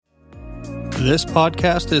This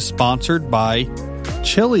podcast is sponsored by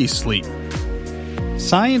Chili Sleep.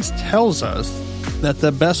 Science tells us that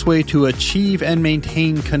the best way to achieve and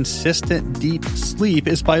maintain consistent deep sleep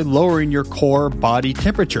is by lowering your core body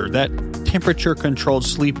temperature. That temperature-controlled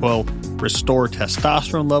sleep will restore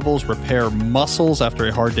testosterone levels, repair muscles after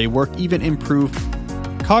a hard day work, even improve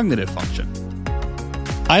cognitive function.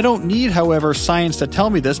 I don't need, however, science to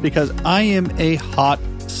tell me this because I am a hot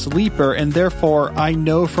sleeper, and therefore I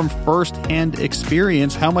know from first-hand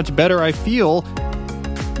experience how much better I feel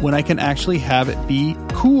when I can actually have it be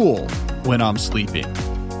cool when I'm sleeping.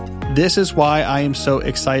 This is why I am so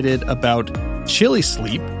excited about Chili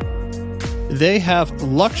Sleep. They have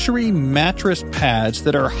luxury mattress pads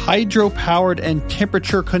that are hydro-powered and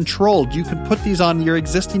temperature-controlled. You can put these on your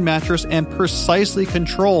existing mattress and precisely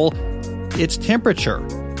control its temperature.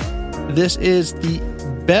 This is the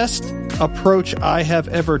best approach I have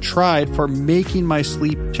ever tried for making my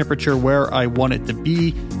sleep temperature where I want it to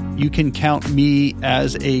be. You can count me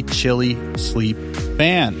as a Chili Sleep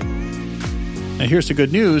fan. Now here's the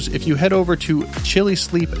good news. If you head over to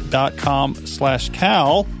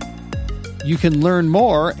chilisleep.com/Cal, you can learn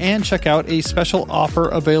more and check out a special offer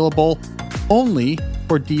available only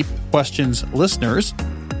for Deep Questions listeners.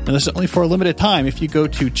 And this is only for a limited time. If you go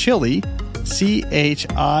to Chili,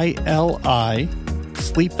 CHILI,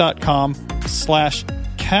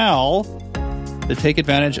 sleep.com/Cal to take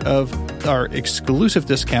advantage of our exclusive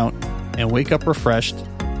discount and wake up refreshed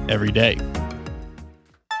every day.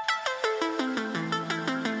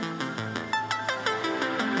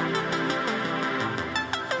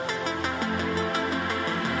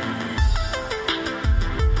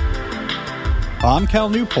 I'm Cal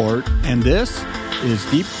Newport, and this is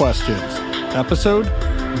Deep Questions, episode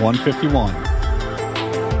 151.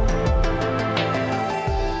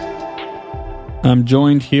 I'm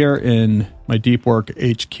joined here in my Deep Work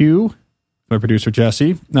HQ, my producer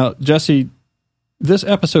Jesse. Now, Jesse, this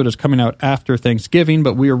episode is coming out after Thanksgiving,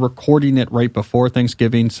 but we are recording it right before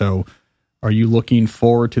Thanksgiving, so are you looking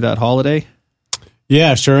forward to that holiday?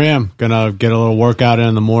 Yeah, sure am. Gonna get a little workout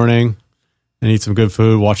in the morning and eat some good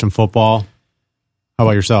food, watch some football. How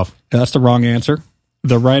about yourself? That's the wrong answer.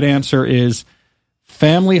 The right answer is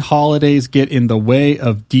family holidays get in the way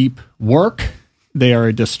of deep work. They are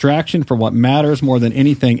a distraction for what matters more than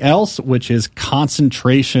anything else, which is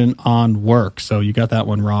concentration on work. So you got that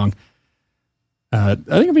one wrong. I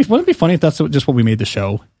think wouldn't it be funny if that's just what we made the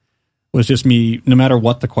show? Was just me, no matter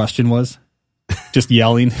what the question was, just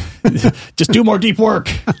yelling, just do more deep work.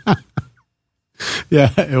 Yeah,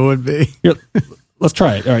 it would be. Here, let's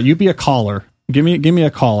try it. All right, you be a caller. Give me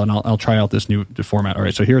a call, and I'll try out this new format. All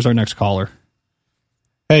right, so here's our next caller.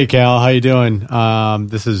 Hey, Cal, how you doing?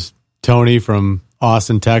 This is Tony from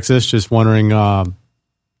Austin, Texas. Just wondering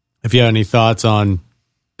if you have any thoughts on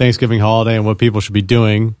Thanksgiving holiday and what people should be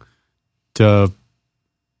doing to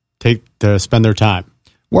spend their time.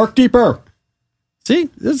 Work deeper. See,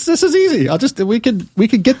 this is easy. We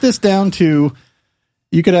could get this down to,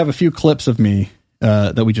 you could have a few clips of me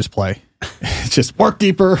that we just play. It's just work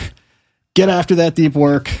deeper. Get after that deep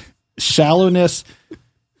work. Shallowness.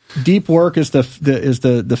 Deep work is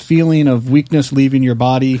the feeling of weakness leaving your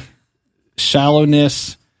body.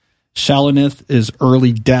 Shallowness is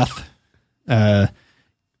early death.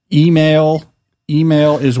 Email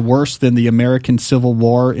is worse than the American Civil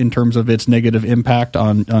War in terms of its negative impact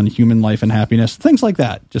on human life and happiness. Things like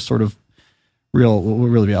that. Just sort of we'll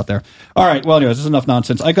really be out there. All right. Well, anyways, this is enough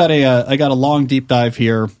nonsense. I got a long deep dive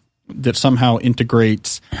here that somehow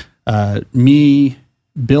integrates me,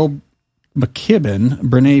 Bill McKibben,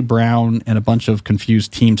 Brene Brown, and a bunch of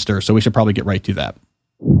confused Teamsters. So we should probably get right to that.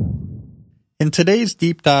 In today's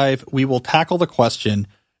deep dive, we will tackle the question,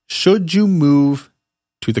 should you move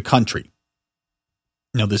to the country?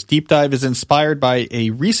 Now, this deep dive is inspired by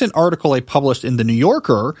a recent article I published in The New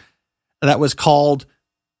Yorker that was called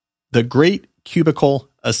The Great Cubicle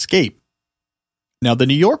Escape. Now, the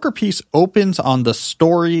New Yorker piece opens on the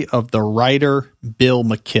story of the writer Bill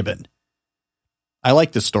McKibben. I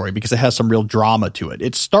like this story because it has some real drama to it.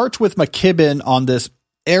 It starts with McKibben on this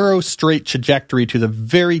arrow-straight trajectory to the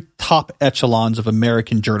very top echelons of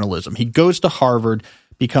American journalism. He goes to Harvard,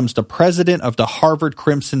 becomes the president of the Harvard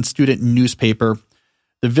Crimson student newspaper.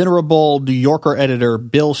 The venerable New Yorker editor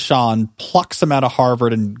Bill Shawn plucks him out of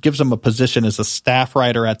Harvard and gives him a position as a staff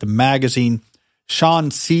writer at the magazine.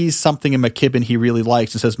 Shawn sees something in McKibben he really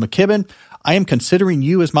likes and says, "McKibben, I am considering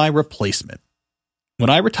you as my replacement.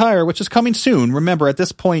 When I retire, which is coming soon," remember at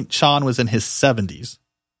this point, Shawn was in his 70s.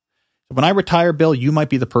 "When I retire, Bill, you might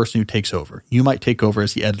be the person who takes over. You might take over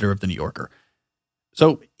as the editor of The New Yorker.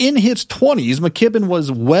 So in his 20s, McKibben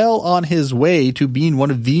was well on his way to being one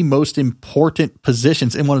of the most important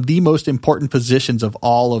positions in one of the most important positions of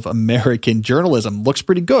all of American journalism. Looks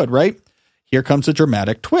pretty good, right? Here comes a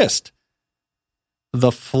dramatic twist.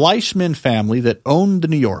 The Fleischman family that owned the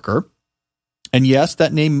New Yorker, and yes,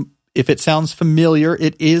 that name, if it sounds familiar,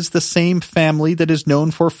 it is the same family that is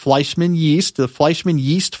known for Fleischmann yeast. The Fleischmann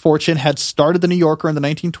yeast fortune had started the New Yorker in the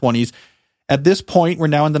 1920s. At this point, we're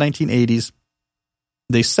now in the 1980s.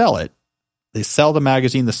 They sell it. They sell the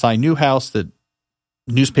magazine, the Cy Newhouse, the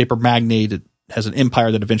newspaper magnate. It has an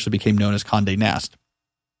empire that eventually became known as Condé Nast.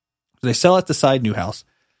 So they sell it to Cy Newhouse.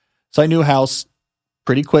 Cy Newhouse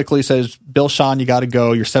pretty quickly says, Bill Shawn, you got to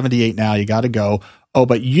go. You're 78 now. You got to go. Oh,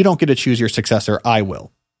 but you don't get to choose your successor. I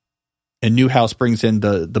will. And Newhouse brings in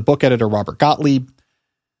the book editor, Robert Gottlieb.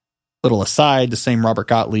 Little aside, the same Robert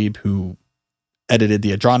Gottlieb who edited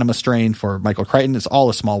the Adronymous strain for Michael Crichton. It's all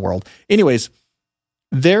a small world. Anyways,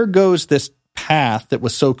 there goes this path that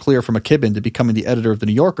was so clear for McKibben to becoming the editor of the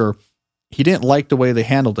New Yorker. He didn't like the way they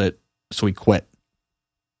handled it, so he quit.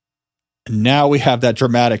 And now we have that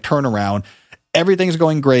dramatic turnaround. Everything's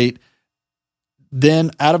going great.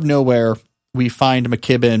 Then out of nowhere, we find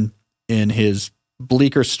McKibben in his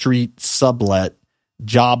Bleecker Street sublet,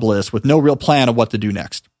 jobless, with no real plan of what to do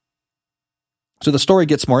next. So the story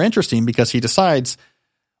gets more interesting because he decides,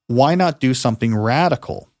 why not do something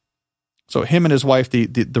radical? So him and his wife,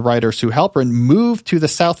 the writer Sue Halperin, moved to the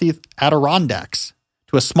Southeast Adirondacks,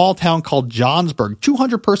 to a small town called Johnsburg,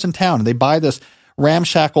 200-person town, and they buy this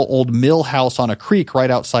ramshackle old mill house on a creek right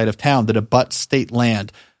outside of town that abuts state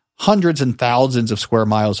land, hundreds and thousands of square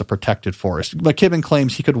miles of protected forest. McKibben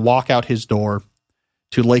claims he could walk out his door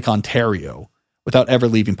to Lake Ontario without ever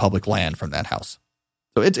leaving public land from that house.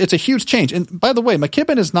 So it's a huge change. And by the way,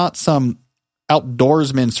 McKibben is not some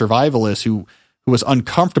outdoorsman survivalist who was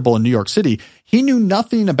uncomfortable in New York City. He knew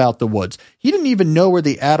nothing about the woods. He didn't even know where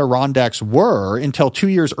the Adirondacks were until 2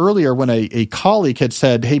 years earlier when a colleague had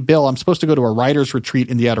said, hey, Bill, I'm supposed to go to a writer's retreat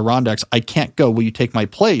in the Adirondacks. I can't go. Will you take my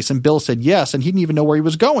place? And Bill said yes, and he didn't even know where he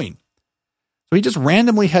was going. So he just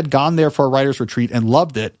randomly had gone there for a writer's retreat and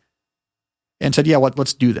loved it and said, yeah,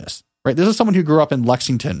 let's do this. Right? This is someone who grew up in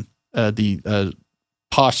Lexington, the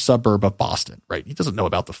posh suburb of Boston, right? He doesn't know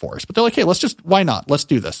about the forest, but they're like, hey, why not? Let's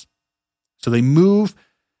do this. So they move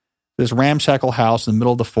this ramshackle house in the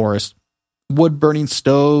middle of the forest, wood burning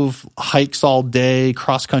stove, hikes all day,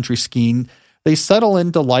 cross country skiing. They settle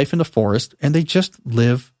into life in the forest and they just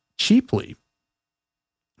live cheaply.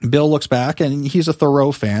 Bill looks back and he's a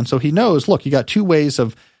Thoreau fan. So he knows, look, you got two ways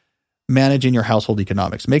of managing your household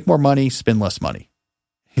economics. Make more money, spend less money.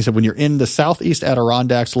 He said, when you're in the Southeast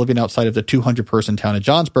Adirondacks, living outside of the 200-person town of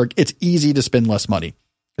Johnsburg, it's easy to spend less money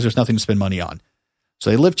because there's nothing to spend money on. So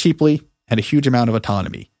they live cheaply, had a huge amount of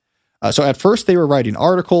autonomy. So at first they were writing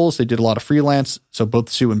articles. They did a lot of freelance. So both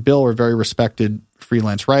Sue and Bill were very respected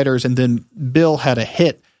freelance writers. And then Bill had a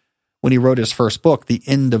hit when he wrote his first book, The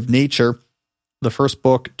End of Nature, the first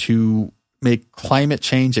book to make climate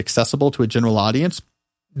change accessible to a general audience.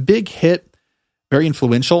 Big hit, very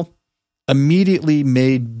influential. Immediately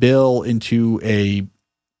made Bill into a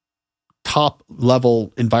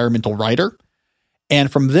top-level environmental writer. And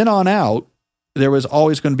from then on out, there was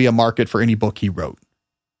always going to be a market for any book he wrote.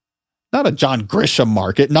 Not a John Grisham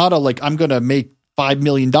market, not a I'm going to make $5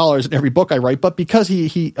 million in every book I write, but because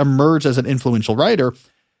he emerged as an influential writer,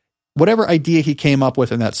 whatever idea he came up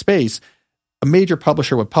with in that space, a major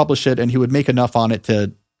publisher would publish it and he would make enough on it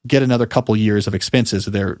to get another couple years of expenses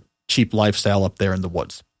of their cheap lifestyle up there in the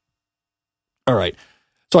woods. All right.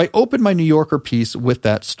 So I opened my New Yorker piece with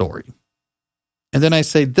that story. And then I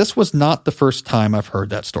say, this was not the first time I've heard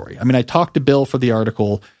that story. I mean, I talked to Bill for the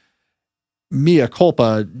article. Mea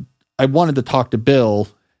culpa, I wanted to talk to Bill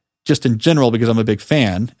just in general because I'm a big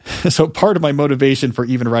fan. So part of my motivation for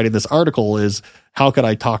even writing this article is how could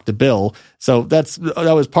I talk to Bill? So that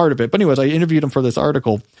was part of it. But anyways, I interviewed him for this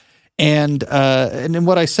article. And then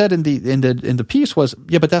what I said in the piece was,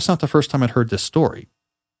 yeah, but that's not the first time I'd heard this story.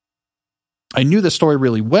 I knew the story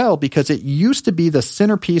really well because it used to be the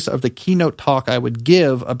centerpiece of the keynote talk I would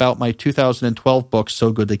give about my 2012 book,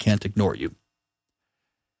 So Good They Can't Ignore You.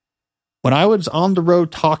 When I was on the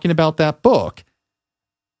road talking about that book,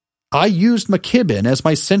 I used McKibben as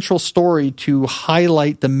my central story to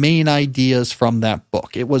highlight the main ideas from that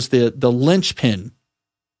book. It was the linchpin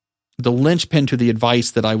to the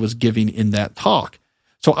advice that I was giving in that talk.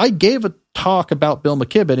 So I gave a talk about Bill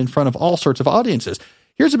McKibben in front of all sorts of audiences.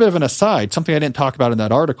 Here's a bit of an aside, something I didn't talk about in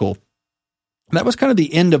that article. That was kind of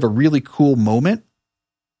the end of a really cool moment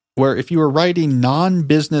where if you were writing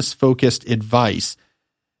non-business focused advice,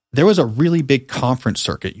 there was a really big conference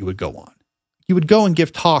circuit you would go on. he would go and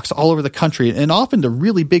give talks all over the country, and often to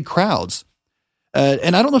really big crowds.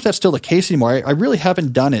 And I don't know if that's still the case anymore. I really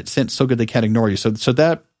haven't done it since So Good They Can't Ignore You. So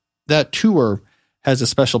that tour has a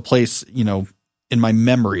special place, in my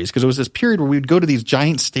memories, because it was this period where we would go to these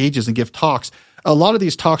giant stages and give talks. A lot of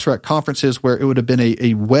these talks were at conferences where it would have been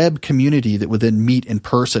a web community that would then meet in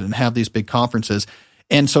person and have these big conferences.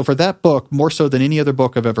 And so for that book, more so than any other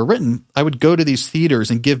book I've ever written, I would go to these theaters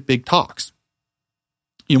and give big talks.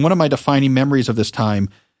 One of my defining memories of this time,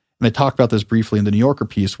 and I talk about this briefly in the New Yorker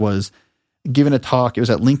piece, was giving a talk. It was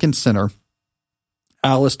at Lincoln Center,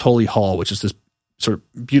 Alice Tully Hall, which is this sort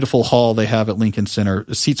of beautiful hall they have at Lincoln Center.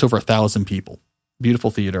 It seats over 1,000 people. Beautiful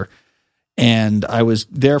theater. And I was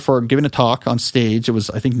there for giving a talk on stage. It was,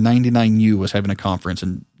 I think, 99U was having a conference.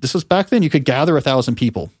 And this was back then, you could gather 1,000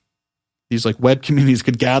 people. These like web communities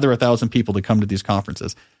could gather 1,000 people to come to these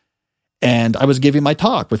conferences. And I was giving my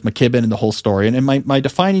talk with McKibben and the whole story. And my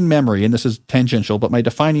defining memory, and this is tangential, but my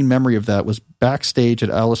defining memory of that was backstage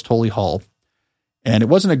at Alice Tully Hall. And it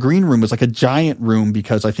wasn't a green room. It was like a giant room,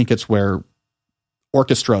 because I think it's where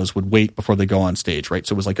orchestras would wait before they go on stage, right?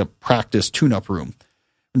 So it was like a practice tune-up room.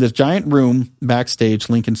 And this giant room backstage,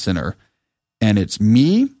 Lincoln Center, and it's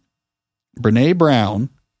me, Brene Brown,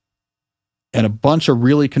 and a bunch of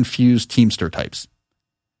really confused Teamster types.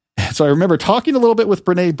 And so I remember talking a little bit with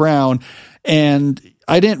Brene Brown, and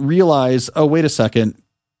I didn't realize, oh, wait a second,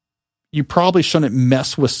 you probably shouldn't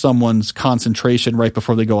mess with someone's concentration right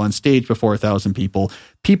before they go on stage before 1,000 people.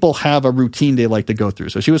 People have a routine they like to go through.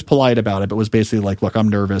 So she was polite about it, but was basically like, look, I'm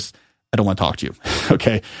nervous. I don't want to talk to you.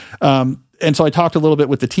 Okay. And so I talked a little bit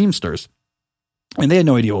with the Teamsters, and they had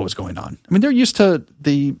no idea what was going on. I mean, they're used to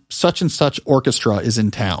the such and such orchestra is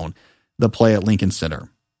in town, the play at Lincoln Center.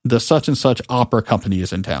 The such and such opera company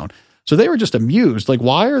is in town. So they were just amused. Like,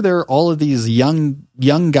 why are there all of these young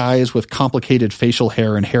guys with complicated facial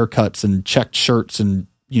hair and haircuts and checked shirts and,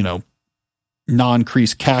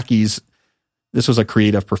 non-crease khakis? This was a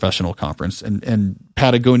creative professional conference, and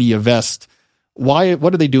Patagonia vest. What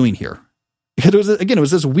are they doing here? It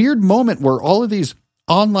was this weird moment where all of these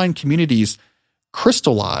online communities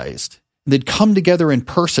crystallized. They'd come together in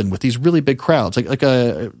person with these really big crowds.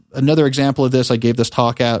 Another example of this I gave this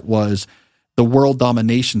talk at was the World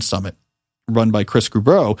Domination Summit run by Chris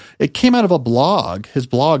Grubrow. It came out of a blog, his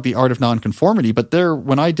blog, The Art of Nonconformity. But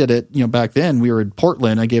when I did it, back then we were in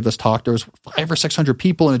Portland. I gave this talk. There was 500 or 600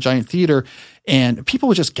 people in a giant theater, and people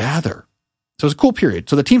would just gather. So it was a cool period.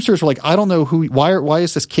 So the Teamsters were like, I don't know why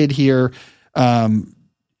is this kid here?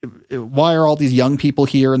 Why are all these young people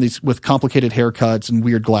here and these with complicated haircuts and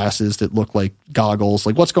weird glasses that look like goggles?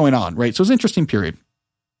 Like, what's going on, right? So it was an interesting period.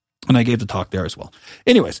 And I gave the talk there as well.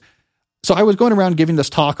 Anyways, so I was going around giving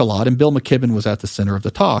this talk a lot, and Bill McKibben was at the center of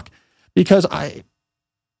the talk because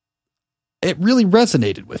it really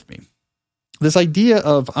resonated with me. This idea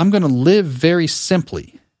of I'm going to live very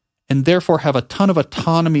simply and therefore have a ton of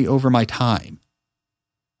autonomy over my time.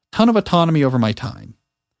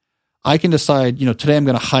 I can decide, today I'm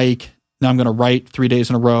going to hike. Now I'm going to write 3 days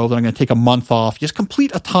in a row. Then I'm going to take a month off. Just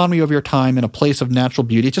complete autonomy over your time in a place of natural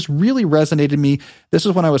beauty. It just really resonated me. This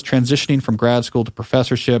is when I was transitioning from grad school to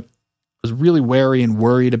professorship. I was really wary and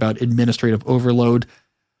worried about administrative overload.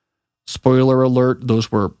 Spoiler alert,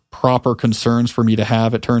 those were proper concerns for me to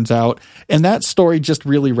have, it turns out. And that story just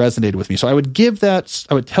really resonated with me. So I would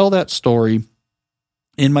tell that story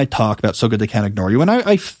in my talk about So Good They Can't Ignore You. And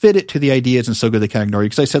I fit it to the ideas in So Good They Can't Ignore You,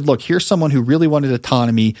 because I said, look, here's someone who really wanted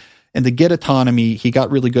autonomy. And to get autonomy, he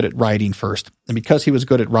got really good at writing first. And because he was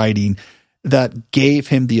good at writing, that gave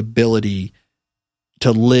him the ability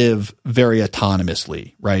to live very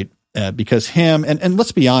autonomously, right? Because him, and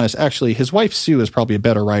let's be honest, actually, his wife Sue is probably a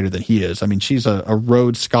better writer than he is. I mean, she's a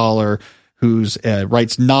Rhodes Scholar who's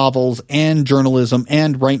writes novels and journalism,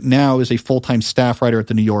 and right now is a full-time staff writer at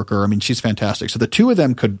the New Yorker. I mean, she's fantastic. So the two of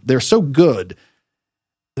them they're so good,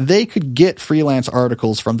 they could get freelance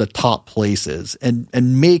articles from the top places and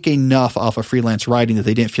make enough off of freelance writing that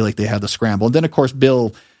they didn't feel like they had to scramble. And then, of course,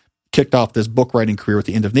 Bill kicked off this book writing career at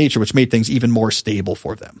the End of Nature, which made things even more stable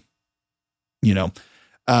for them,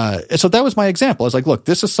 so that was my example. I was like, look,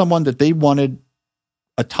 this is someone that they wanted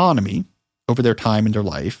autonomy over their time in their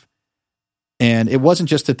life. And it wasn't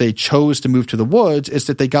just that they chose to move to the woods, it's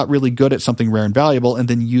that they got really good at something rare and valuable and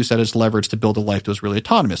then used that as leverage to build a life that was really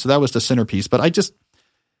autonomous. So that was the centerpiece. But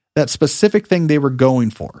that specific thing they were going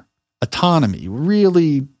for, autonomy,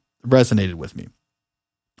 really resonated with me.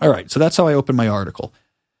 All right, so that's how I opened my article.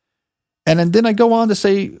 And then I go on to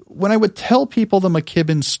say, when I would tell people the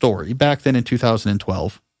McKibben story back then in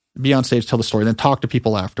 2012, be on stage, tell the story, then talk to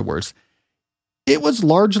people afterwards, it was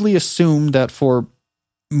largely assumed that for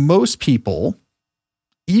most people,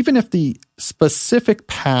 even if the specific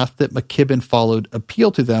path that McKibben followed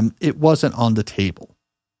appealed to them, it wasn't on the table.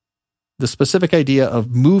 The specific idea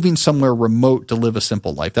of moving somewhere remote to live a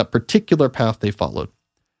simple life, that particular path they followed,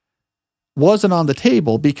 wasn't on the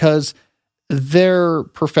table because their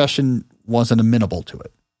profession wasn't amenable to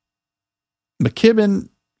it. McKibben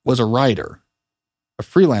was a writer, a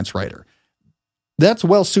freelance writer. That's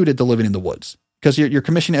well suited to living in the woods because your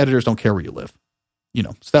commission editors don't care where you live.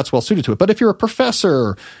 So that's well suited to it. But if you're a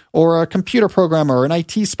professor or a computer programmer or an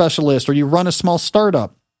IT specialist or you run a small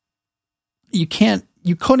startup, you couldn't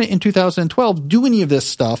in 2012 do any of this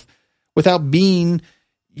stuff without being,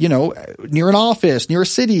 near an office, near a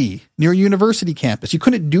city, near a university campus. You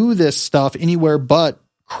couldn't do this stuff anywhere but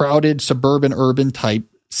crowded suburban urban type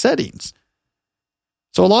settings.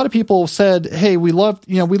 So a lot of people said, hey, we love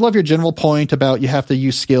your general point about you have to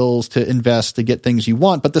use skills to invest to get things you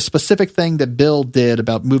want. But the specific thing that Bill did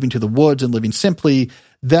about moving to the woods and living simply,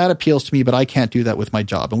 that appeals to me, but I can't do that with my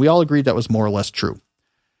job. And we all agreed that was more or less true.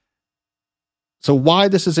 So why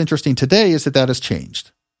this is interesting today is that has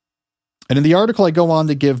changed. And in the article, I go on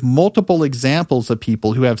to give multiple examples of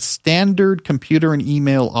people who have standard computer and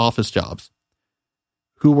email office jobs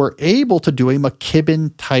who were able to do a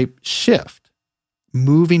McKibben type shift,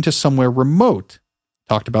 moving to somewhere remote.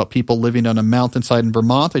 Talked about people living on a mountainside in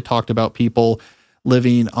Vermont. I talked about people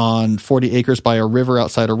living on 40 acres by a river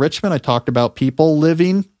outside of Richmond. I talked about people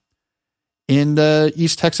living in the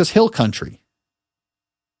East Texas Hill Country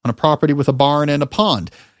on a property with a barn and a pond.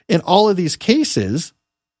 In all of these cases,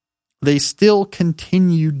 they still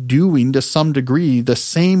continue doing to some degree the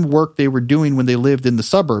same work they were doing when they lived in the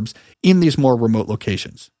suburbs in these more remote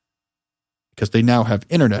locations because they now have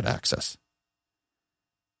internet access.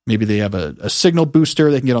 Maybe they have a signal booster,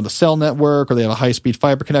 they can get on the cell network, or they have a high-speed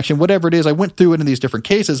fiber connection, whatever it is. I went through it in these different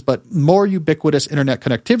cases, but more ubiquitous internet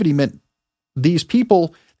connectivity meant these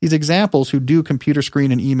people, these examples who do computer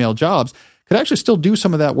screen and email jobs, could actually still do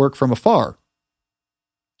some of that work from afar.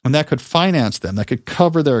 And that could finance them, that could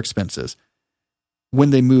cover their expenses when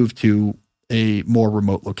they move to a more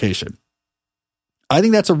remote location. I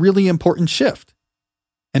think that's a really important shift.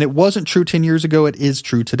 And it wasn't true 10 years ago, it is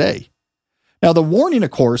true today. Now, the warning,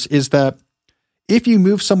 of course, is that if you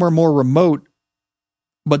move somewhere more remote,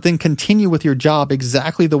 but then continue with your job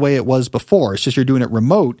exactly the way it was before, it's just you're doing it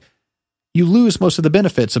remote, you lose most of the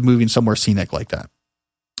benefits of moving somewhere scenic like that.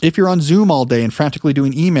 If you're on Zoom all day and frantically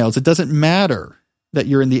doing emails, it doesn't matter that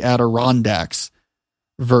you're in the Adirondacks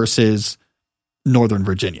versus Northern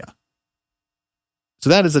Virginia. So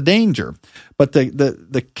that is a danger. But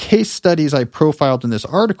the case studies I profiled in this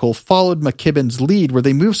article followed McKibben's lead. Where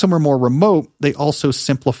they moved somewhere more remote, they also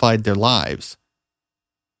simplified their lives.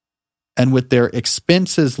 And with their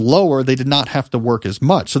expenses lower, they did not have to work as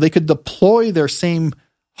much. So they could deploy their same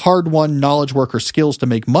hard-won knowledge worker skills to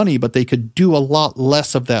make money, but they could do a lot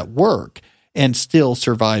less of that work and still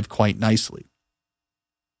survive quite nicely.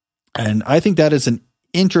 And I think that is an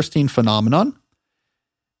interesting phenomenon.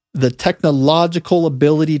 The technological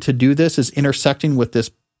ability to do this is intersecting with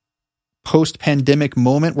this post-pandemic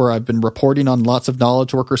moment where I've been reporting on lots of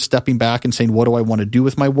knowledge workers stepping back and saying, what do I want to do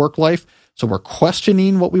with my work life? So we're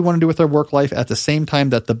questioning what we want to do with our work life at the same time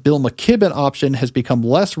that the Bill McKibben option has become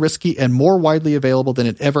less risky and more widely available than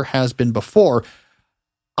it ever has been before.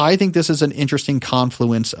 I think this is an interesting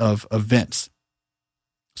confluence of events.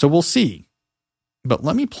 So we'll see. But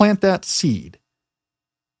let me plant that seed.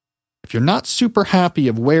 If you're not super happy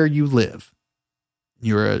of where you live,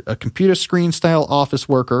 you're a computer screen style office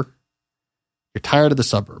worker, you're tired of the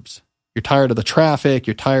suburbs, you're tired of the traffic,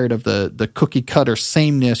 you're tired of the cookie cutter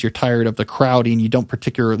sameness, you're tired of the crowding, you don't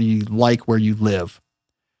particularly like where you live.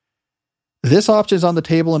 This option is on the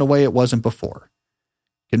table in a way it wasn't before.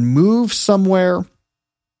 You can move somewhere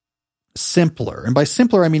simpler. And by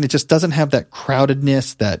simpler, I mean it just doesn't have that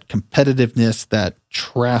crowdedness, that competitiveness, that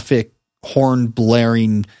traffic horn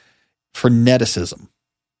blaring freneticism.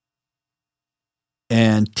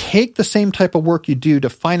 And take the same type of work you do to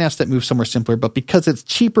finance that move somewhere simpler, but because it's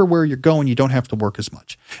cheaper where you're going, you don't have to work as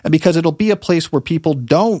much. And because it'll be a place where people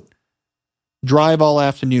don't drive all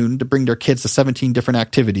afternoon to bring their kids to 17 different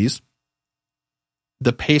activities,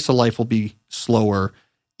 the pace of life will be slower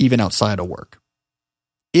even outside of work.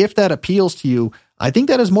 If that appeals to you, I think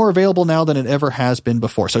that is more available now than it ever has been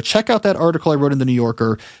before. So check out that article I wrote in the New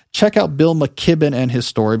Yorker. Check out Bill McKibben and his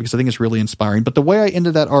story because I think it's really inspiring. But the way I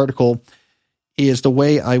ended that article is the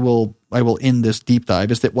way I will end this deep dive,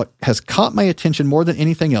 is that what has caught my attention more than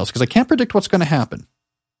anything else, because I can't predict what's going to happen.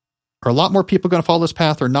 Are a lot more people going to follow this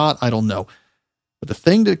path or not? I don't know. But the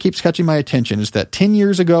thing that keeps catching my attention is that 10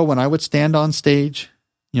 years ago when I would stand on stage,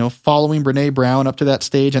 following Brene Brown up to that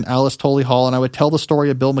stage and Alice Tully Hall, and I would tell the story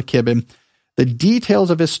of Bill McKibben, The details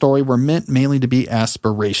of his story were meant mainly to be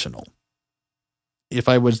aspirational. If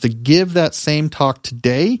I was to give that same talk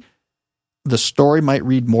today, the story might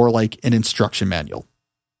read more like an instruction manual.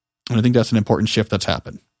 And I think that's an important shift that's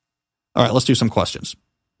happened. All right, let's do some questions.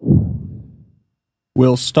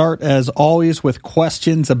 We'll start, as always, with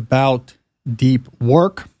questions about deep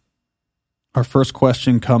work. Our first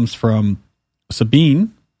question comes from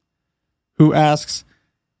Sabine, who asks,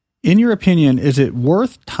 in your opinion, is it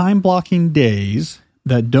worth time blocking days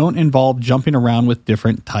that don't involve jumping around with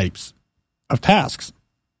different types of tasks?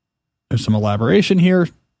 There's some elaboration here.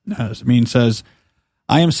 Sabine says,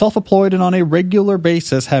 I am self-employed and on a regular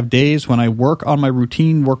basis have days when I work on my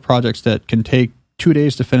routine work projects that can take 2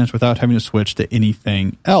 days to finish without having to switch to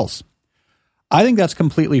anything else. I think that's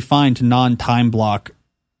completely fine to non-time block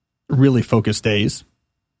really focused days,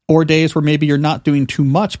 or days where maybe you're not doing too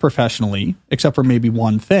much professionally, except for maybe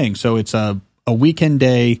one thing. So it's a weekend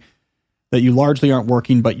day that you largely aren't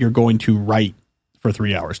working, but you're going to write for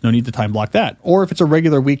 3 hours. No need to time block that. Or if it's a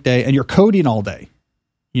regular weekday and you're coding all day,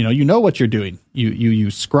 you know what you're doing. You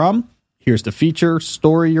use Scrum. Here's the feature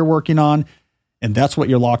story you're working on, and that's what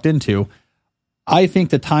you're locked into. I think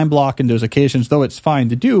the time block in those occasions, though it's fine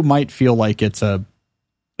to do, might feel like it's an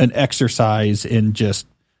exercise in just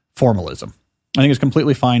formalism. I think it's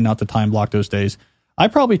completely fine not to time block those days. I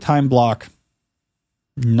probably time block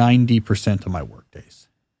 90% of my work days,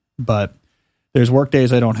 but there's work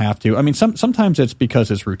days I don't have to. I mean, sometimes it's because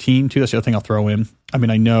it's routine too. That's the other thing I'll throw in. I mean,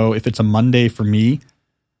 I know if it's a Monday for me,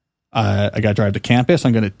 I got to drive to campus.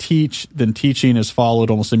 I'm going to teach. Then teaching is followed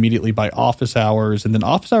almost immediately by office hours. And then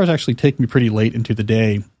office hours actually take me pretty late into the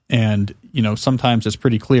day. And, sometimes it's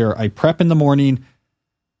pretty clear. I prep in the morning.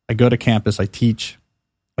 I go to campus. I teach.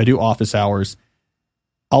 I do office hours.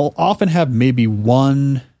 I'll often have maybe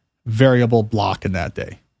one variable block in that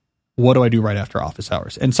day. What do I do right after office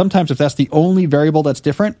hours? And sometimes if that's the only variable that's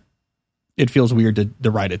different, it feels weird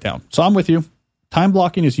to write it down. So I'm with you. Time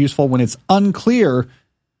blocking is useful when it's unclear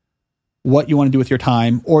what you want to do with your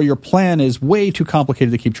time, or your plan is way too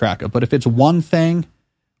complicated to keep track of. But if it's one thing,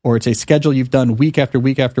 or it's a schedule you've done week after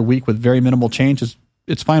week after week with very minimal changes,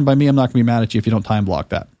 it's fine by me. I'm not going to be mad at you if you don't time block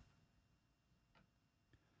that.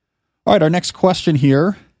 All right, our next question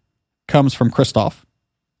here comes from Christoph.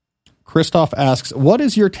 Christoph asks, what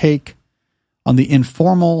is your take on the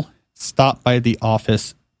informal stop by the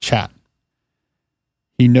office chat?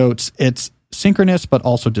 He notes, it's synchronous but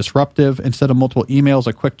also disruptive. Instead of multiple emails,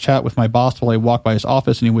 a quick chat with my boss while I walk by his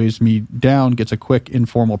office and he waves me down, gets a quick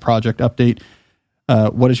informal project update.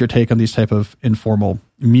 What is your take on these type of informal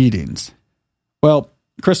meetings? Well,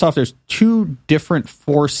 Christoph, there's two different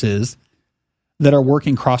forces that are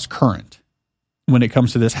working cross-current when it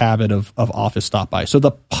comes to this habit of office stop by. So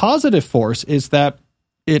the positive force is that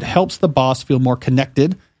it helps the boss feel more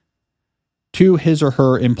connected to his or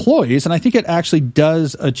her employees. And I think it actually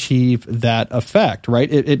does achieve that effect,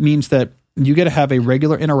 right? It means that you get to have a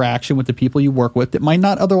regular interaction with the people you work with that might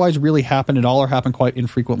not otherwise really happen at all or happen quite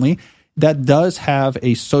infrequently. That does have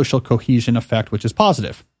a social cohesion effect, which is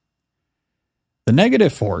positive. The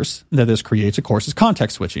negative force that this creates, of course, is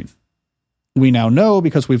context switching. We now know,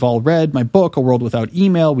 because we've all read my book, A World Without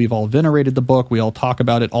Email, we've all venerated the book, we all talk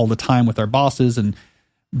about it all the time with our bosses and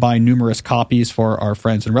buy numerous copies for our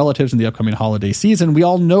friends and relatives in the upcoming holiday season. We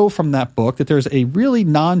all know from that book that there's a really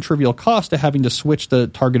non-trivial cost to having to switch the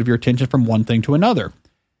target of your attention from one thing to another.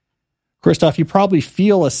 Christoph, you probably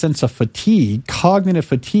feel a sense of fatigue, cognitive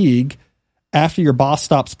fatigue, after your boss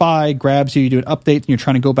stops by, grabs you, you do an update, and you're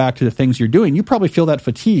trying to go back to the things you're doing. You probably feel that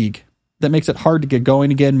fatigue. That makes it hard to get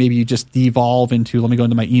going again. Maybe you just devolve into, let me go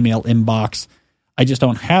into my email inbox. I just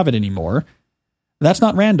don't have it anymore. That's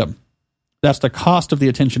not random. That's the cost of the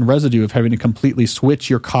attention residue of having to completely switch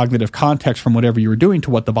your cognitive context from whatever you were doing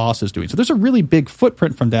to what the boss is doing. So there's a really big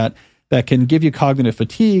footprint from that can give you cognitive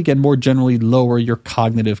fatigue and more generally lower your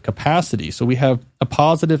cognitive capacity. So we have a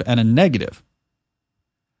positive and a negative.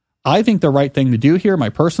 I think the right thing to do here, my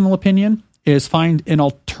personal opinion, is find an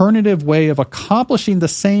alternative way of accomplishing the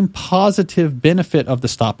same positive benefit of the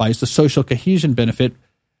stop bys, the social cohesion benefit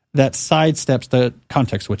that sidesteps the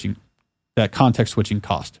context switching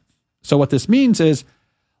cost. So what this means is,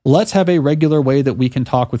 let's have a regular way that we can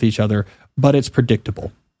talk with each other, but it's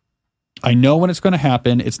predictable. I know when it's going to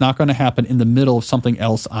happen. It's not going to happen in the middle of something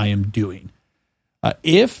else I am doing.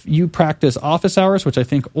 If you practice office hours, which I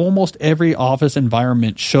think almost every office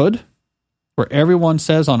environment should, where everyone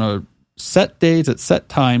says on a set days at set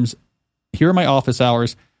times, here are my office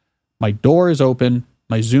hours, my door is open,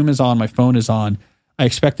 my Zoom is on, my phone is on. I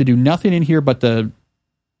expect to do nothing in here but to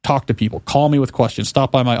talk to people, call me with questions,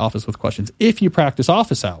 stop by my office with questions. If you practice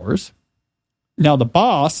office hours, now the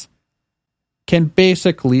boss can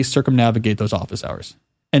basically circumnavigate those office hours.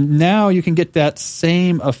 And now you can get that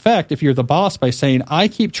same effect if you're the boss by saying, I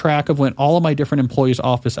keep track of when all of my different employees'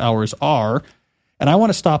 office hours are, and I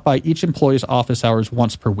want to stop by each employee's office hours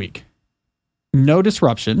once per week. No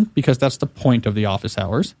disruption, because that's the point of the office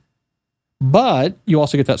hours. But you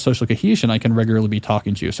also get that social cohesion. I can regularly be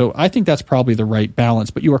talking to you. So I think that's probably the right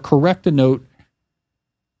balance. But you are correct to note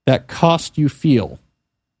that cost you feel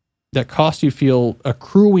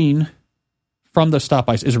accruing from the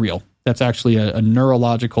stop-bys is real. That's actually a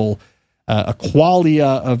neurological, a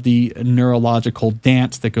qualia of the neurological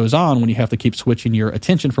dance that goes on when you have to keep switching your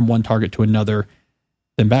attention from one target to another,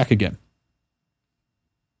 then back again.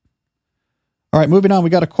 All right, moving on. We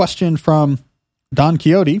got a question from Don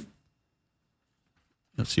Quixote.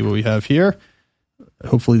 Let's see what we have here.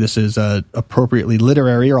 Hopefully this is appropriately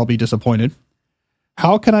literary, or I'll be disappointed.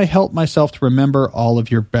 How can I help myself to remember all of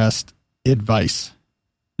your best advice?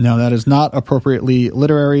 Now, that is not appropriately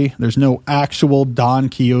literary. There's no actual Don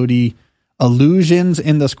Quixote allusions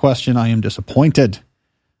in this question. I am disappointed.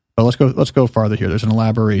 But let's go farther here. There's an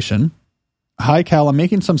elaboration. Hi, Cal. I'm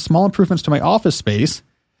making some small improvements to my office space.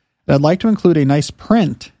 I'd like to include a nice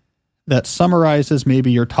print that summarizes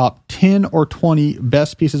maybe your top 10 or 20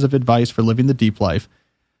 best pieces of advice for living the deep life,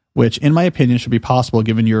 which, in my opinion, should be possible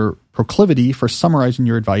given your proclivity for summarizing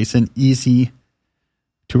your advice in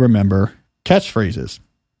easy-to-remember catchphrases.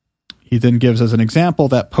 He then gives as an example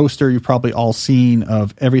that poster you've probably all seen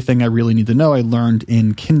of everything I really need to know I learned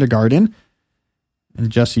in kindergarten. And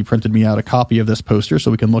Jesse printed me out a copy of this poster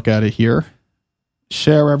so we can look at it here.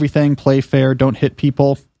 Share everything, play fair, don't hit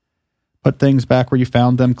people, put things back where you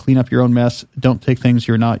found them, clean up your own mess, don't take things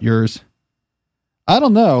you're not yours. I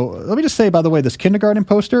don't know. Let me just say, by the way, this kindergarten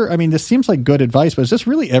poster, I mean, this seems like good advice, but is this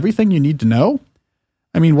really everything you need to know?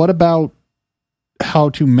 I mean, what about how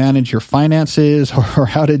to manage your finances or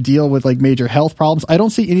how to deal with like major health problems? I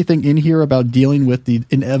don't see anything in here about dealing with the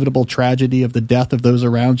inevitable tragedy of the death of those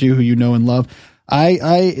around you who you know and love. I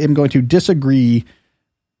am going to disagree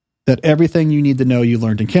that everything you need to know you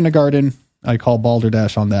learned in kindergarten. I call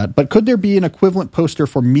balderdash on that. But could there be an equivalent poster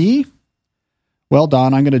for me? Well,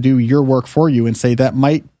 Don, I'm going to do your work for you and say that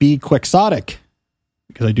might be quixotic,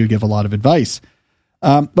 because I do give a lot of advice.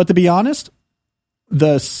 But to be honest,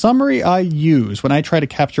 the summary I use when I try to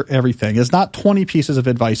capture everything is not 20 pieces of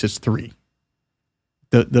advice, it's 3.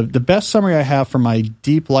 The best summary I have for my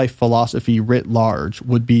deep life philosophy writ large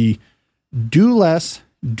would be do less,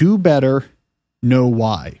 do better, know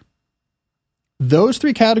why. Those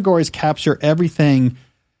 3 categories capture everything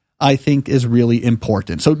I think is really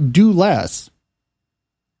important. So do less.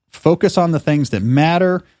 Focus on the things that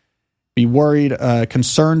matter. Be worried,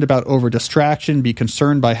 concerned about over distraction. Be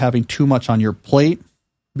concerned by having too much on your plate.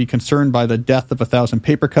 Be concerned by the death of 1,000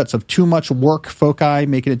 paper cuts of too much work foci,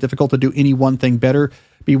 making it difficult to do any one thing better.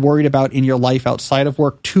 Be worried about in your life outside of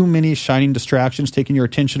work, too many shining distractions, taking your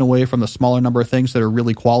attention away from the smaller number of things that are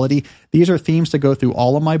really quality. These are themes that go through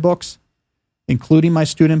all of my books, including my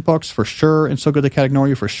student books, for sure, in So Good to Ignore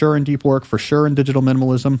You, for sure in Deep Work, for sure in Digital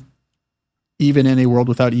Minimalism, even in A World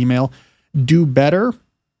Without Email. Do better.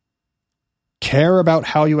 Care about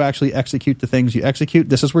how you actually execute the things you execute.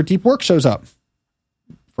 This is where deep work shows up.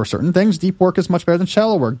 For certain things, deep work is much better than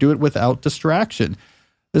shallow work. Do it without distraction.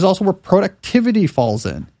 This is also where productivity falls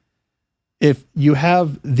in. If you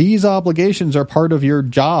have these obligations are part of your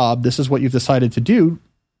job, this is what you've decided to do,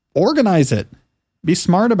 organize it. Be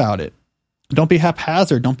smart about it. Don't be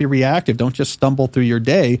haphazard. Don't be reactive. Don't just stumble through your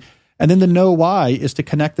day. And then the know why is to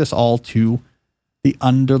connect this all to the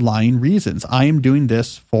underlying reasons. I am doing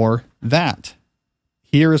this for that.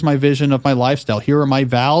 Here is my vision of my lifestyle. Here are my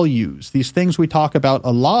values. These things we talk about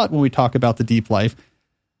a lot when we talk about the deep life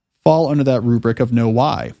fall under that rubric of know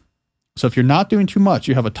why. So if you're not doing too much,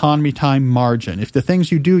 you have autonomy, time, margin. If the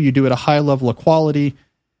things you do at a high level of quality,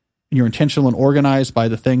 and you're intentional and organized by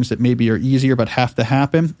the things that maybe are easier but have to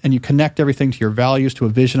happen, and you connect everything to your values, to a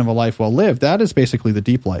vision of a life well lived, that is basically the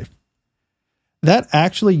deep life. That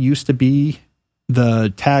actually used to be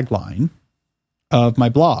the tagline of my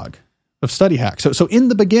blog, of Study Hacks. So in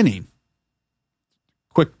the beginning,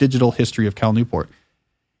 quick digital history of Cal Newport.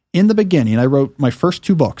 In the beginning, I wrote my first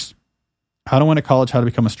 2 books, How to Win at College, How to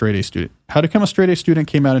Become a Straight A Student. How to Become a Straight A Student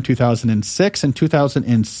came out in 2006. In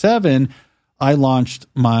 2007, I launched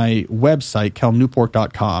my website,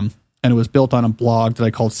 calnewport.com, and it was built on a blog that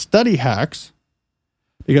I called Study Hacks,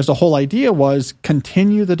 because the whole idea was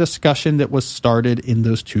continue the discussion that was started in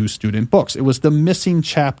those 2 student books. It was the missing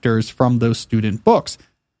chapters from those student books.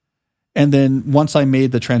 And then once I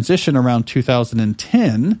made the transition around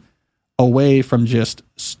 2010 away from just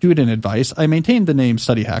student advice, I maintained the name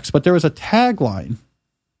Study Hacks, but there was a tagline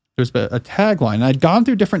there's a tagline. And I'd gone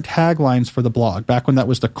through different taglines for the blog back when that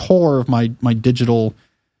was the core of my digital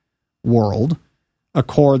world. A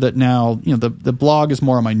core that now, the blog is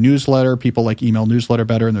more on my newsletter. People like email newsletter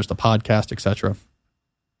better, and there's the podcast, etc.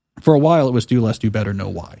 For a while, it was do less, do better, know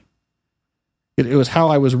why. It was how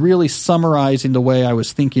I was really summarizing the way I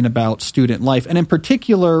was thinking about student life. And in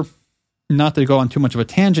particular, not to go on too much of a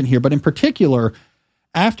tangent here, but in particular,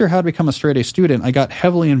 after How to Become a Straight A Student, I got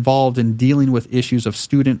heavily involved in dealing with issues of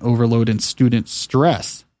student overload and student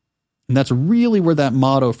stress. And that's really where that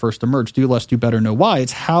motto first emerged, do less, do better, know why.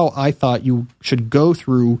 It's how I thought you should go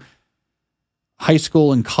through high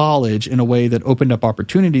school and college in a way that opened up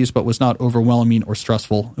opportunities but was not overwhelming or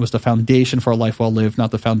stressful. It was the foundation for a life well lived,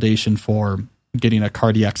 not the foundation for getting a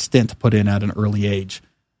cardiac stent put in at an early age.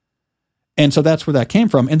 And so that's where that came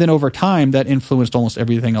from. And then over time, that influenced almost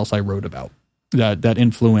everything else I wrote about. That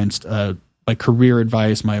influenced my career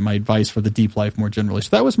advice, my advice for the deep life more generally.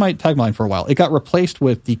 So that was my tagline for a while. It got replaced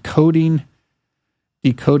with decoding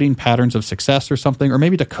patterns of success or something, or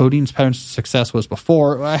maybe decoding patterns of success was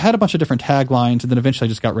before. I had a bunch of different taglines, and then eventually I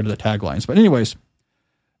just got rid of the taglines. But anyways,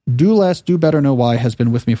 do less, do better, know why has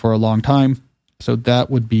been with me for a long time. So that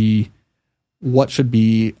would be what should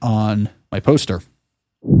be on my poster.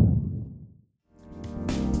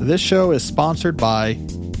 This show is sponsored by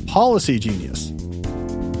Policy Genius.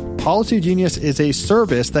 Policy Genius is a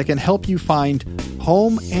service that can help you find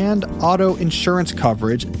home and auto insurance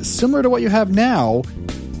coverage similar to what you have now,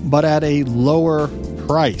 but at a lower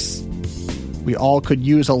price. We all could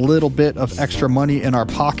use a little bit of extra money in our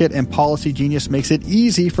pocket, and Policy Genius makes it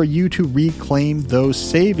easy for you to reclaim those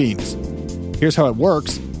savings. Here's how it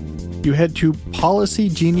works. You head to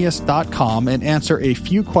policygenius.com and answer a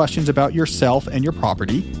few questions about yourself and your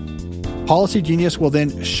property. Policy Genius will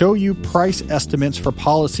then show you price estimates for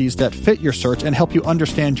policies that fit your search and help you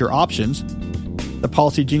understand your options. The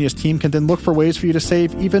Policy Genius team can then look for ways for you to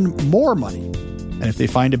save even more money. And if they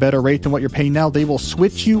find a better rate than what you're paying now, they will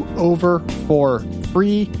switch you over for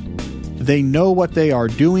free. They know what they are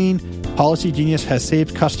doing. Policy Genius has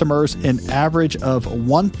saved customers an average of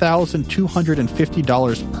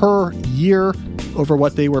 $1,250 per year over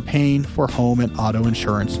what they were paying for home and auto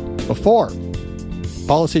insurance before.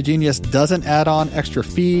 Policy Genius doesn't add on extra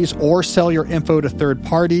fees or sell your info to third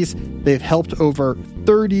parties. They've helped over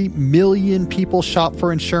 30 million people shop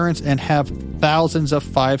for insurance and have thousands of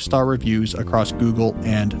 5-star reviews across Google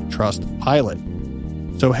and Trustpilot.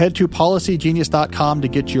 So head to policygenius.com to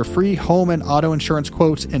get your free home and auto insurance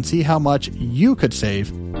quotes and see how much you could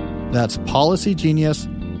save. That's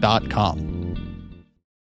policygenius.com.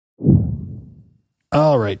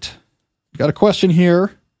 All right. Got a question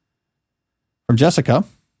here from Jessica.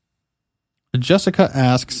 Jessica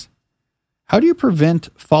asks, how do you prevent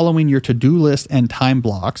following your to-do list and time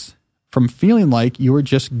blocks from feeling like you are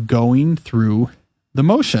just going through the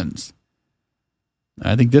motions?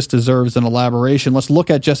 I think this deserves an elaboration. Let's look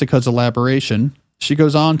at Jessica's elaboration. She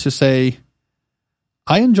goes on to say,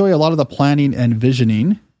 I enjoy a lot of the planning and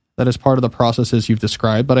visioning that is part of the processes you've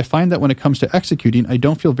described, but I find that when it comes to executing, I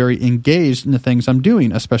don't feel very engaged in the things I'm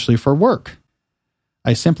doing, especially for work.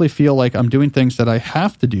 I simply feel like I'm doing things that I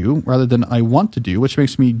have to do rather than I want to do, which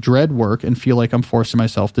makes me dread work and feel like I'm forcing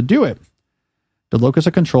myself to do it. The locus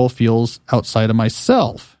of control feels outside of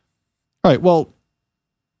myself. All right, well,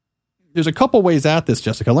 there's a couple ways at this,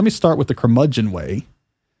 Jessica. Let me start with the curmudgeon way.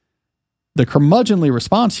 The curmudgeonly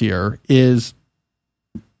response here is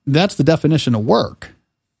that's the definition of work.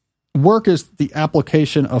 Work is the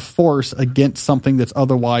application of force against something that's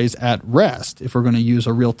otherwise at rest, if we're going to use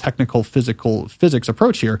a real technical physics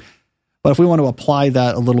approach here. But if we want to apply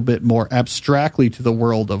that a little bit more abstractly to the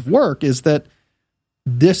world of work, is that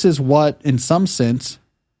this is what, in some sense,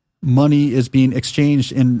 money is being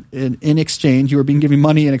exchanged in exchange. You are being given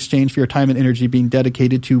money in exchange for your time and energy being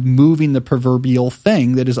dedicated to moving the proverbial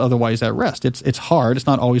thing that is otherwise at rest. It's hard. It's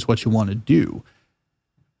not always what you want to do.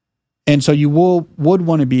 And so you would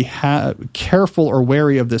want to be careful or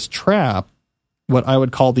wary of this trap, what I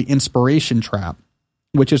would call the inspiration trap,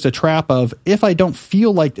 which is the trap of, if I don't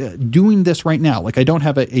feel like doing this right now, like I don't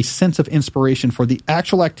have a sense of inspiration for the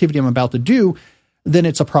actual activity I'm about to do, then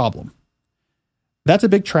it's a problem. That's a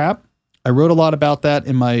big trap. I wrote a lot about that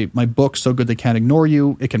in my book, So Good They Can't Ignore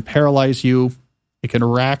You. It can paralyze you. It can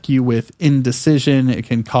rack you with indecision. It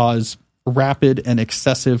can cause rapid and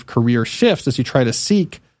excessive career shifts as you try to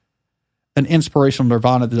seek an inspirational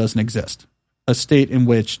nirvana that doesn't exist, a state in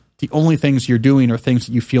which the only things you're doing are things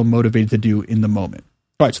that you feel motivated to do in the moment.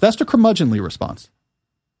 All right, so that's the curmudgeonly response.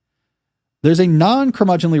 There's a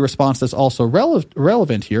non-curmudgeonly response that's also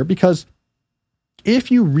relevant here, because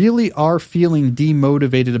if you really are feeling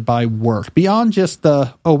demotivated by work, beyond just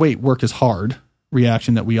the, oh, wait, work is hard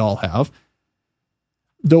reaction that we all have,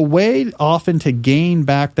 the way often to gain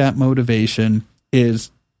back that motivation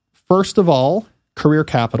is, first of all, career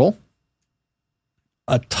capital.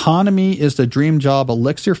 Autonomy is the dream job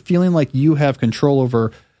elixir. Feeling like you have control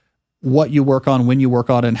over what you work on, when you work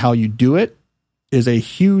on it, and how you do it is a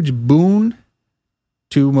huge boon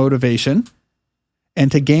to motivation.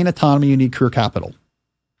 And to gain autonomy, you need career capital.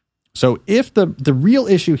 So if the real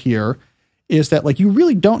issue here is that like you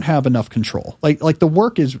really don't have enough control, like the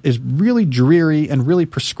work is really dreary and really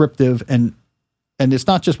prescriptive, and it's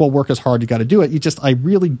not just, well, work is hard, you got to do it. I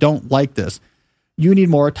really don't like this. You need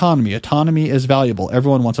more autonomy. Autonomy is valuable.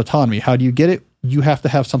 Everyone wants autonomy. How do you get it? You have to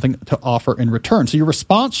have something to offer in return. So your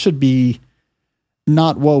response should be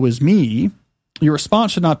not woe is me. Your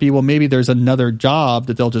response should not be, well, maybe there's another job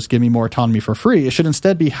that they'll just give me more autonomy for free. It should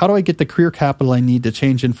instead be, how do I get the career capital I need to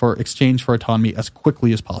exchange for autonomy as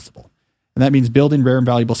quickly as possible? And that means building rare and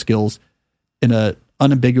valuable skills in a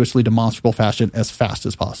unambiguously demonstrable fashion as fast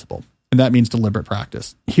as possible. And that means deliberate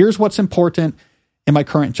practice. Here's what's important in my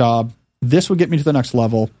current job. This will get me to the next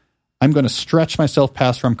level. I'm going to stretch myself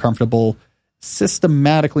past where I'm comfortable,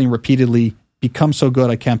 systematically and repeatedly become so good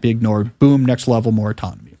I can't be ignored. Boom, next level, more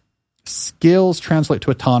autonomy. Skills translate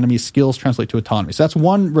to autonomy. Skills translate to autonomy. So that's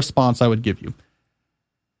one response I would give you.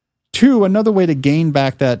 Two, another way to gain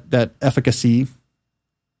back that efficacy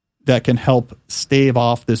that can help stave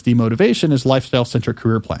off this demotivation is lifestyle-centric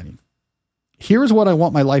career planning. Here's what I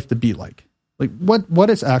want my life to be like. Like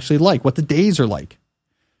what it's actually like, what the days are like,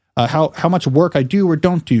 how much work I do or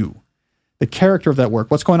don't do, the character of that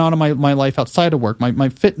work, what's going on in my life outside of work, my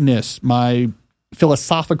fitness, my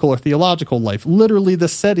philosophical or theological life, literally the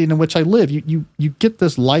setting in which I live. You get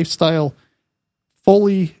this lifestyle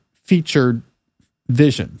fully featured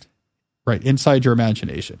vision, right, inside your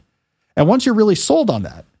imagination. And once you're really sold on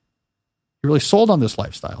that, you're really sold on this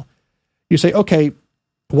lifestyle, you say, okay,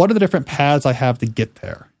 what are the different paths I have to get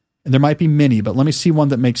there? And there might be many, but let me see one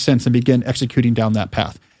that makes sense and begin executing down that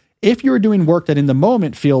path. If you're doing work that in the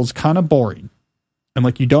moment feels kind of boring and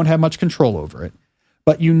like you don't have much control over it,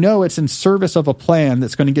 but you know it's in service of a plan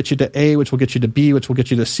that's going to get you to A, which will get you to B, which will get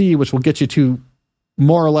you to C, which will get you to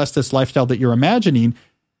more or less this lifestyle that you're imagining,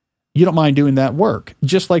 you don't mind doing that work.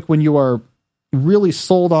 Just like when you are really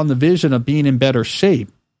sold on the vision of being in better shape,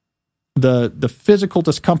 the physical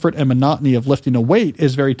discomfort and monotony of lifting a weight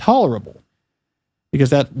is very tolerable because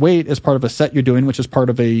that weight is part of a set you're doing, which is part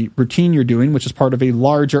of a routine you're doing, which is part of a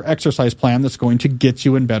larger exercise plan that's going to get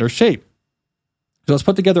you in better shape. So let's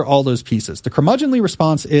put together all those pieces. The curmudgeonly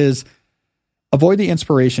response is avoid the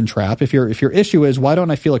inspiration trap. If your issue is, why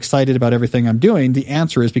don't I feel excited about everything I'm doing? The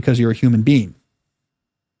answer is because you're a human being.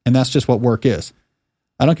 And that's just what work is.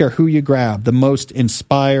 I don't care who you grab, the most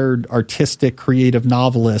inspired, artistic, creative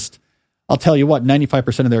novelist. I'll tell you what,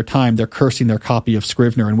 95% of their time, they're cursing their copy of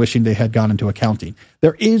Scrivener and wishing they had gone into accounting.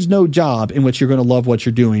 There is no job in which you're going to love what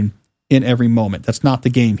you're doing in every moment. That's not the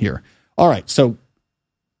game here. All right, so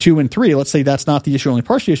 2 and 3, let's say that's not the issue, only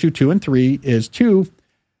partial issue. 2 and 3 is 2,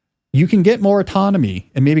 you can get more autonomy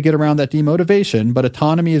and maybe get around that demotivation, but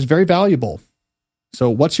autonomy is very valuable. So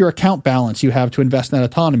what's your account balance you have to invest in that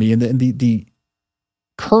autonomy? And the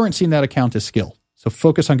currency in that account is skill. So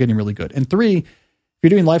focus on getting really good. And 3, if you're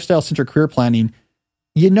doing lifestyle-centric career planning,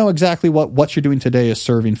 you know exactly what you're doing today is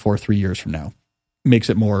serving for 3 years from now. Makes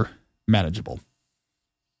it more manageable.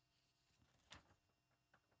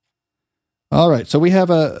 All right, so we have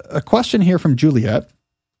a question here from Juliet.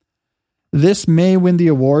 This may win the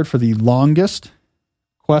award for the longest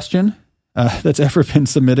question that's ever been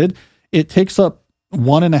submitted. It takes up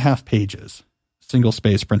 1.5 pages, single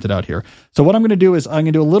space printed out here. So what I'm going to do is I'm going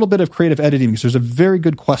to do a little bit of creative editing because there's a very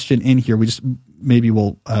good question in here. We just maybe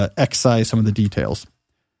we'll excise some of the details.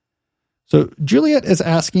 So Juliet is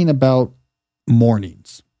asking about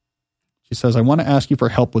mornings. She says, I want to ask you for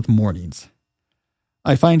help with mornings.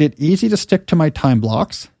 I find it easy to stick to my time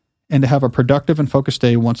blocks and to have a productive and focused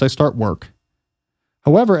day once I start work.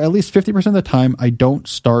 However, at least 50% of the time, I don't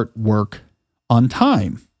start work on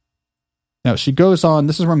time. Now, she goes on,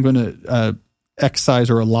 this is where I'm going to excise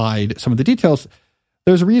or elide some of the details.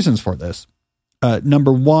 There's reasons for this.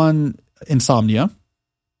 Number one, insomnia,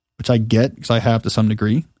 which I get because I have to some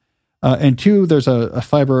degree. And 2, there's a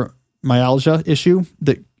fibromyalgia issue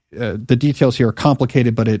that the details here are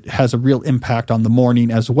complicated, but it has a real impact on the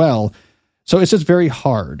morning as well. So it's just very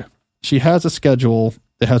hard. She has a schedule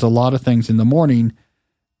that has a lot of things in the morning,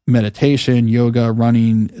 meditation, yoga,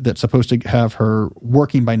 running, that's supposed to have her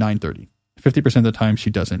working by 9:30. 50% of the time she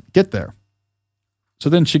doesn't get there. So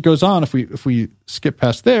then she goes on, if we skip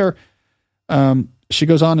past there, She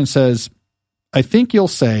goes on and says, I think you'll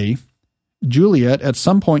say, Juliet, at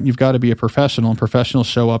some point you've got to be a professional, and professionals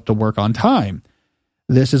show up to work on time.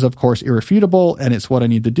 This is, of course, irrefutable, and it's what I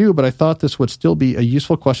need to do, but I thought this would still be a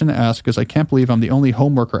useful question to ask because I can't believe I'm the only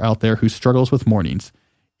homeworker out there who struggles with mornings.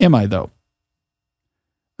 Am I, though?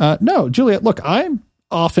 No, Juliet, look, I'm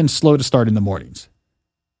often slow to start in the mornings.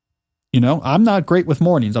 I'm not great with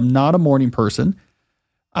mornings. I'm not a morning person.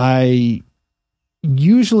 I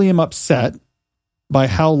usually am upset by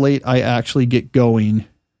how late I actually get going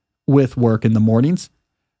with work in the mornings,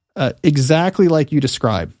 exactly like you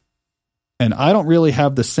described. And I don't really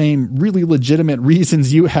have the same really legitimate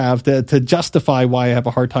reasons you have to justify why I have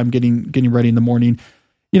a hard time getting ready in the morning.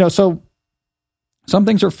 So some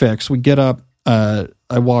things are fixed. We get up, I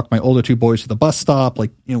walk my older two boys to the bus stop. I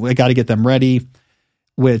got to get them ready,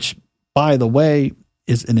 which, by the way,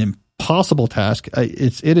 is an impossible task.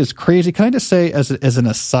 It is crazy. Can I just say, as an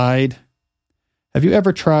aside, have you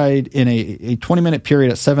ever tried in a 20-minute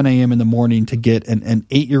period at 7 a.m. in the morning to get an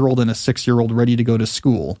 8-year-old and a 6-year-old ready to go to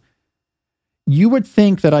school? You would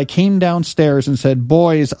think that I came downstairs and said,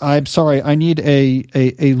 boys, I'm sorry, I need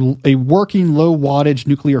a working low wattage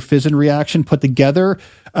nuclear fission reaction put together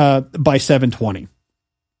by 7:20.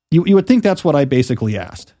 You would think that's what I basically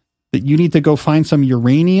asked, that you need to go find some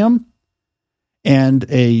uranium and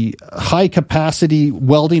a high capacity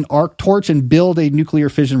welding arc torch and build a nuclear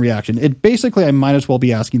fission reaction. I might as well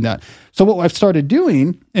be asking that. So what I've started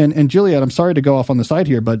doing, and Juliet, I'm sorry to go off on the side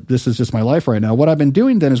here, but this is just my life right now. What I've been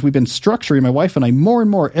doing then is we've been structuring, my wife and I, more and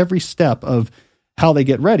more every step of how they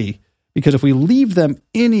get ready. Because if we leave them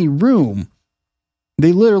any room,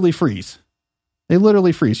 they literally freeze.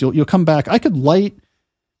 You'll come back. I could light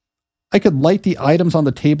the items on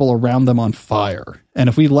the table around them on fire. And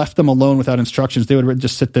if we left them alone without instructions, they would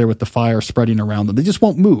just sit there with the fire spreading around them. They just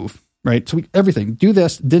won't move, right? So everything, do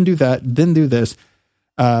this, then do that, then do this.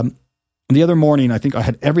 The other morning, I think I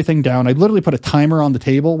had everything down. I literally put a timer on the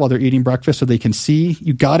table while they're eating breakfast so they can see.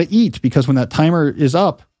 You got to eat, because when that timer is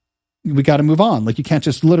up, we got to move on. You can't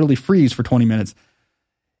just literally freeze for 20 minutes.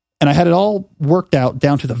 And I had it all worked out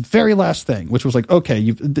down to the very last thing, which was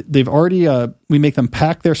okay, they've already, we make them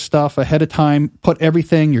pack their stuff ahead of time, put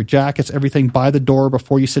everything, your jackets, everything by the door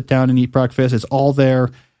before you sit down and eat breakfast. It's all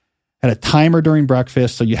there. Had a timer during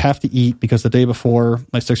breakfast, so you have to eat, because the day before,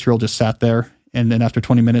 my 6-year-old just sat there, and then after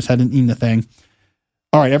 20 minutes, hadn't eaten a thing.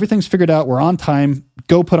 All right, everything's figured out. We're on time.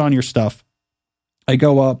 Go put on your stuff. I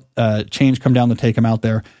go up, change, come down to take them out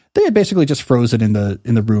there. They had basically just frozen in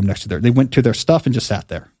the room next to there. They went to their stuff and just sat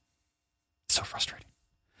there. So frustrating.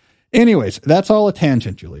 Anyways, that's all a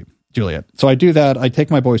tangent, Juliet. So I do that. I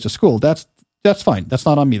take my boys to school. That's fine. That's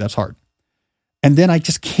not on me. That's hard. And then I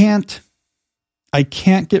just can't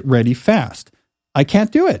get ready fast. I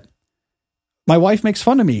can't do it. My wife makes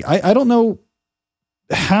fun of me. I don't know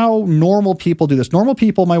how normal people do this. Normal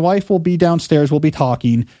people, my wife will be downstairs, we'll be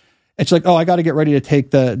talking, and she's like, oh, I got to get ready to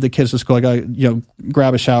take the kids to school. I got to,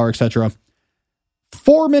 grab a shower, etc.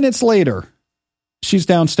 4 minutes later, she's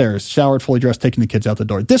downstairs, showered, fully dressed, taking the kids out the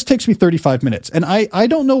door. This takes me 35 minutes. And I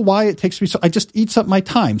don't know why it takes me so. I just eats up my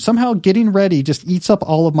time. Somehow getting ready just eats up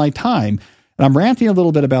all of my time. And I'm ranting a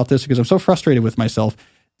little bit about this because I'm so frustrated with myself.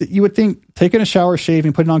 You would think taking a shower,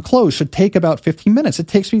 shaving, putting on clothes should take about 15 minutes. It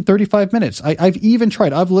takes me 35 minutes.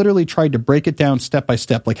 I've literally tried to break it down step by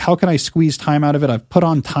step. How can I squeeze time out of it? I've put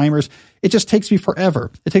on timers. It just takes me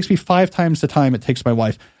forever. It takes me 5 times the time it takes my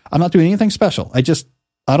wife. I'm not doing anything special.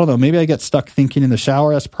 I don't know. Maybe I get stuck thinking in the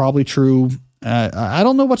shower. That's probably true. I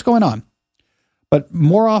don't know what's going on. But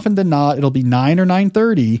more often than not, it'll be 9 or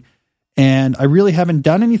 9:30, and I really haven't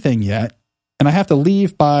done anything yet. And I have to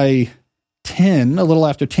leave by 10, a little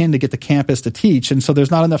after 10, to get to campus to teach. And so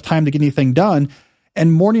there's not enough time to get anything done.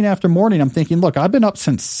 And morning after morning, I'm thinking, look, I've been up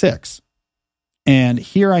since 6. And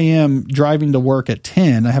here I am driving to work at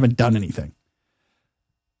 10. I haven't done anything.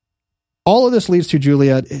 All of this leads to,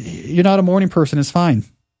 Juliet, you're not a morning person. It's fine.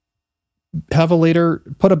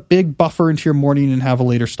 Put a big buffer into your morning and have a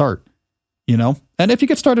later start, And if you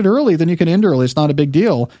get started early, then you can end early. It's not a big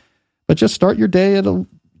deal, but just start your day at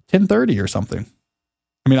 10:30 or something.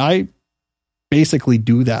 I basically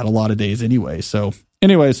do that a lot of days anyway. So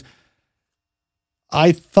anyways,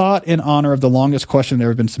 I thought in honor of the longest question that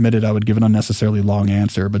ever been submitted, I would give an unnecessarily long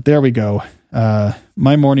answer, but there we go.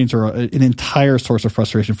 My mornings are an entire source of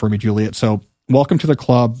frustration for me, Juliet. So welcome to the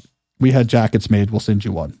club. We had jackets made. We'll send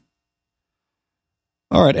you one.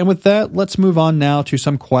 All right. And with that, let's move on now to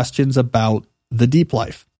some questions about the deep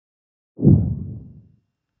life.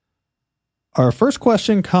 Our first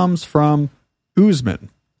question comes from Usman,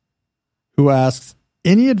 who asks,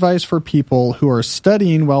 any advice for people who are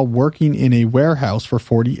studying while working in a warehouse for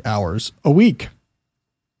 40 hours a week?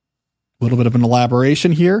 A little bit of an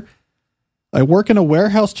elaboration here. I work in a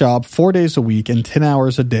warehouse job 4 days a week and 10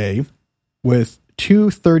 hours a day with 2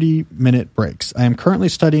 30-minute breaks. I am currently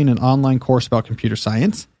studying an online course about computer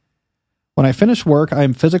science. When I finish work, I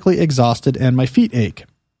am physically exhausted and my feet ache.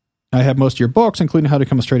 I have most of your books, including How to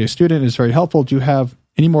Become a Straight A Student. It is very helpful. Do you have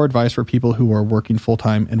any more advice for people who are working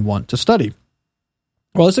full-time and want to study?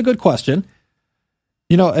 Well, it's a good question.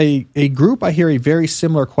 You know, a group I hear a very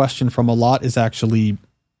similar question from a lot is actually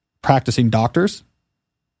practicing doctors.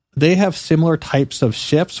 They have similar types of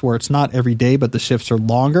shifts where it's not every day, but the shifts are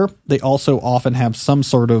longer. They also often have some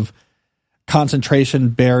sort of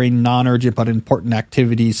concentration-bearing, non-urgent but important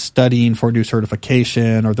activities, studying for a new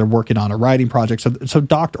certification, or they're working on a writing project. So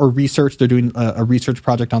or research, they're doing a research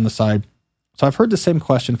project on the side. So I've heard the same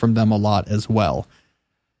question from them a lot as well.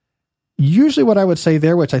 Usually what I would say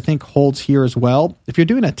there, which I think holds here as well, if you're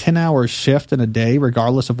doing a 10-hour shift in a day,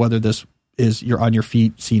 regardless of whether this is you're on your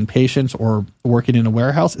feet seeing patients or working in a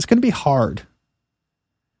warehouse, it's going to be hard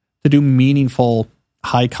to do meaningful,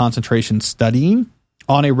 high concentration studying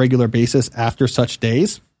on a regular basis after such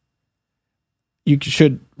days. You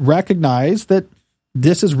should recognize that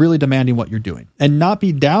this is really demanding what you're doing and not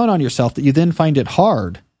be down on yourself that you then find it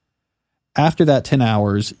hard after that 10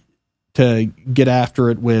 hours to get after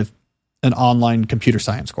it with an online computer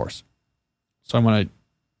science course. So I want to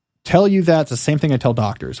tell you that it's the same thing I tell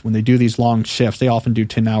doctors. When they do these long shifts, they often do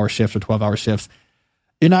 10-hour shifts or 12-hour shifts.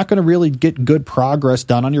 You're not going to really get good progress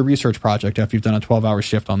done on your research project after you've done a 12-hour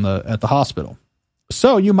shift at the hospital.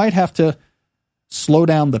 So you might have to slow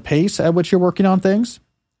down the pace at which you're working on things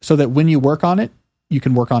so that when you work on it, you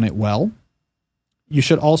can work on it well. You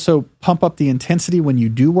should also pump up the intensity when you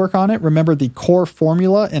do work on it. Remember, the core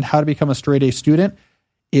formula in How to Become a Straight A Student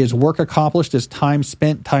is work accomplished is time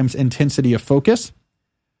spent times intensity of focus.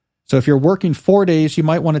 So if you're working 4 days, you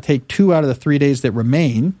might want to take 2 out of the 3 days that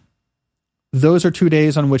remain. Those are 2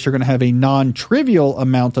 days on which you're going to have a non-trivial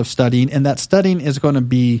amount of studying, and that studying is going to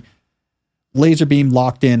be laser beam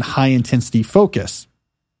locked in high intensity focus.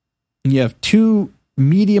 And you have 2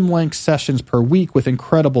 medium length sessions per week with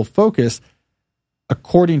incredible focus,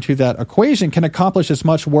 according to that equation, can accomplish as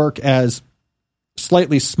much work as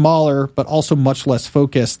slightly smaller, but also much less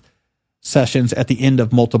focused sessions at the end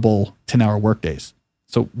of multiple 10-hour workdays.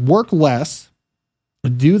 So work less,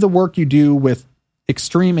 do the work you do with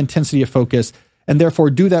extreme intensity of focus, and therefore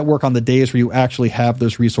do that work on the days where you actually have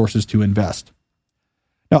those resources to invest.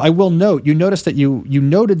 Now, I will note, you noticed that you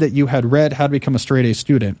noted that you had read How to Become a Straight A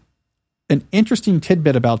Student. An interesting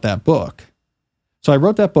tidbit about that book. So I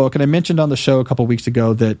wrote that book, and I mentioned on the show a couple weeks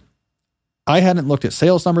ago that I hadn't looked at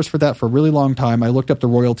sales numbers for that for a really long time. I looked up the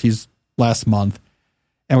royalties last month,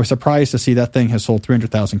 and was surprised to see that thing has sold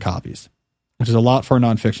 300,000 copies, which is a lot for a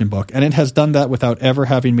nonfiction book. And it has done that without ever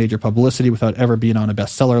having major publicity, without ever being on a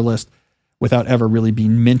bestseller list, without ever really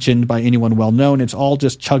being mentioned by anyone well-known. It's all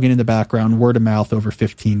just chugging in the background, word of mouth over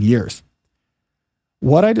 15 years.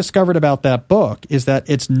 What I discovered about that book is that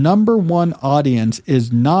its number one audience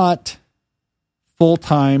is not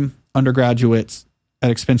full-time undergraduates at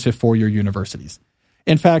expensive four-year universities.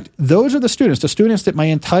 In fact, those are the students that my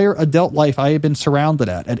entire adult life I have been surrounded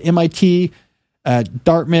at MIT, at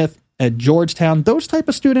Dartmouth, at Georgetown. Those type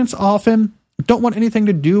of students often don't want anything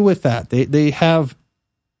to do with that. They have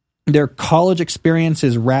their college experience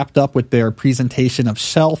is wrapped up with their presentation of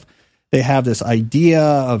self. They have this idea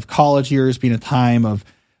of college years being a time of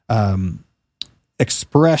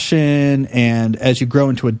expression, and as you grow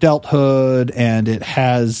into adulthood, and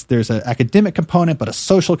there's an academic component, but a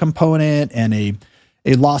social component and a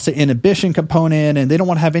loss of inhibition component, and they don't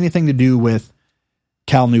want to have anything to do with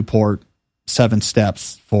Cal Newport 7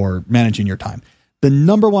 steps for managing your time. The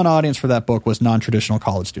number one audience for that book was non-traditional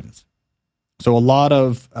college students. So a lot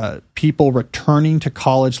of people returning to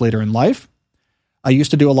college later in life. I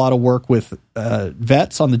used to do a lot of work with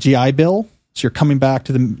vets on the GI Bill. So you're coming back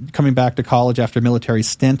to college after a military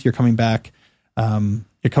stint. You're coming back on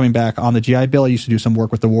the GI Bill. I used to do some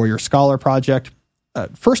work with the Warrior Scholar Project.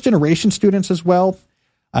 First generation students as well.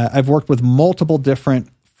 I've worked with multiple different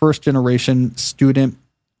first generation student,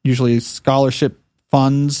 usually scholarship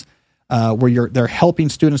funds, where they're helping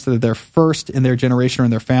students that are their first in their generation or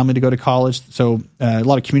in their family to go to college. So a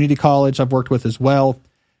lot of community college I've worked with as well.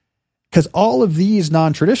 Because all of these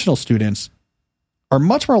non-traditional students are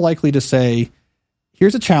much more likely to say,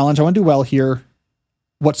 here's a challenge, I want to do well here.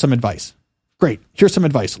 What's some advice? Great, here's some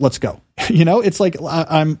advice, let's go. It's like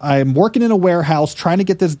I'm working in a warehouse, trying to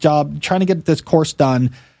get this job, trying to get this course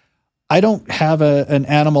done. I don't have an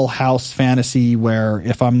Animal House fantasy where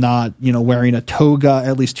if I'm not, wearing a toga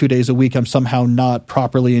at least 2 days a week, I'm somehow not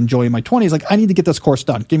properly enjoying my 20s. Like, I need to get this course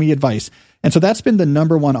done. Give me advice. And so that's been the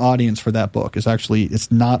number one audience for that book, is actually,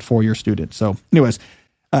 it's not for your students. So anyways,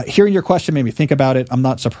 hearing your question made me think about it. I'm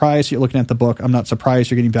not surprised you're looking at the book. I'm not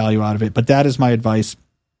surprised you're getting value out of it, but that is my advice.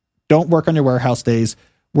 Don't work on your warehouse days.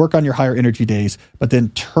 Work on your higher energy days, but then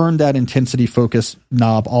turn that intensity focus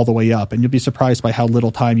knob all the way up, and you'll be surprised by how little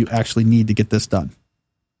time you actually need to get this done.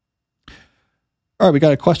 All right, we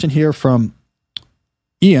got a question here from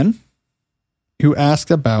Ian, who asked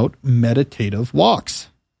about meditative walks.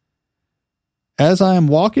 As I am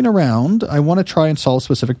walking around, I want to try and solve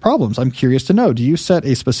specific problems. I'm curious to know, do you set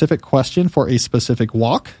a specific question for a specific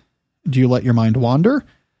walk? Do you let your mind wander?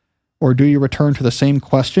 Or do you return to the same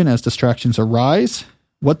question as distractions arise?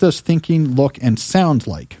 What does thinking look and sound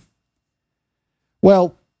like?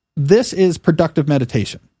 Well, this is productive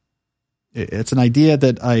meditation. It's an idea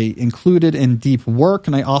that I included in deep work,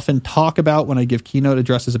 and I often talk about when I give keynote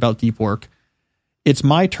addresses about deep work. It's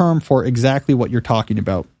my term for exactly what you're talking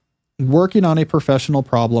about. Working on a professional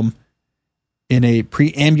problem in a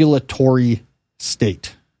preambulatory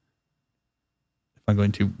state. If I'm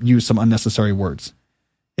going to use some unnecessary words.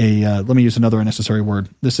 Let me use another unnecessary word.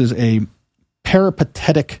 This is a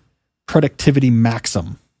peripatetic productivity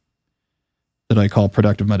maxim that I call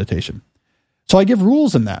productive meditation. So I give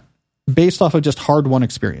rules in that based off of just hard-won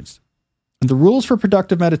experience. And the rules for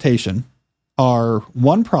productive meditation are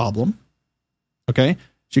one problem, okay?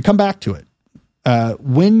 So you come back to it.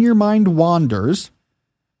 When your mind wanders,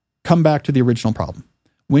 come back to the original problem.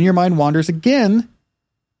 When your mind wanders again,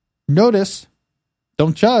 notice,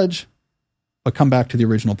 don't judge, but come back to the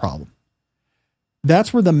original problem.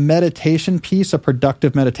 That's where the meditation piece of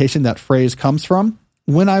productive meditation, that phrase, comes from.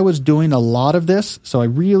 When I was doing a lot of this, so I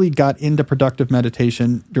really got into productive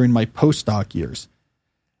meditation during my postdoc years.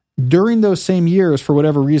 During those same years, for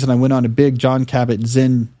whatever reason, I went on a big Jon Kabat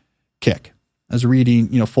Zen kick. I was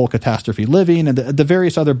reading, Full Catastrophe Living and the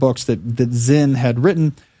various other books that Zen had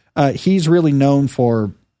written. He's really known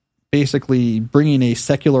for basically bringing a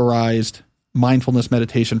secularized mindfulness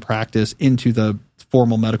meditation practice into the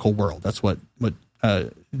formal medical world. That's what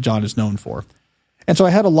John is known for. And so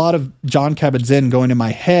I had a lot of Jon Kabat Zen going in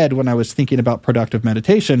my head when I was thinking about productive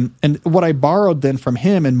meditation. And what I borrowed then from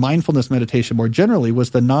him and mindfulness meditation more generally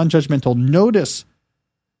was the non-judgmental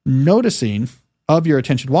noticing of your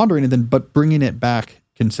attention wandering, but bringing it back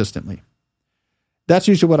consistently. That's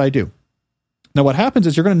usually what I do. Now what happens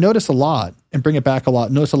is you're going to notice a lot and bring it back a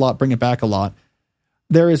lot, notice a lot, bring it back a lot.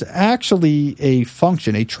 There is actually a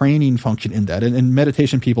function, a training function in that. And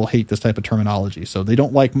meditation people hate this type of terminology. So they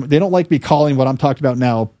don't like me calling what I'm talking about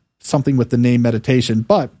now something with the name meditation,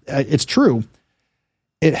 but it's true.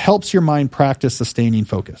 It helps your mind practice sustaining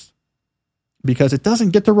focus because it doesn't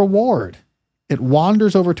get the reward. It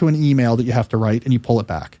wanders over to an email that you have to write and you pull it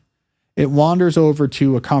back. It wanders over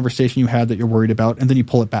to a conversation you had that you're worried about and then you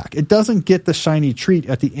pull it back. It doesn't get the shiny treat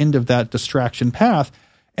at the end of that distraction path.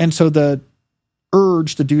 And so the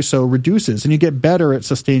urge to do so reduces and you get better at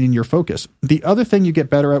sustaining your focus. The other thing you get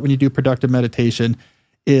better at when you do productive meditation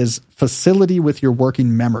is facility with your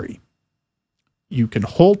working memory. You can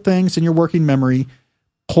hold things in your working memory,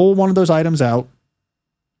 pull one of those items out,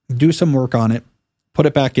 do some work on it, put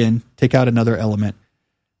it back in, take out another element.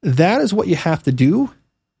 That is what you have to do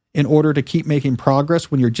in order to keep making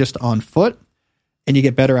progress when you're just on foot, and you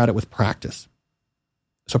get better at it with practice.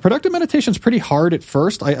 So productive meditation is pretty hard at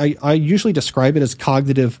first. I usually describe it as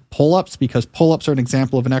cognitive pull-ups because pull-ups are an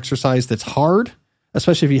example of an exercise that's hard,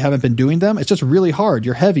 especially if you haven't been doing them. It's just really hard.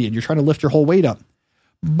 You're heavy and you're trying to lift your whole weight up.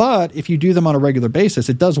 But if you do them on a regular basis,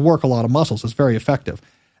 it does work a lot of muscles. It's very effective.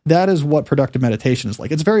 That is what productive meditation is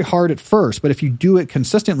like. It's very hard at first, but if you do it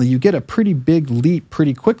consistently, you get a pretty big leap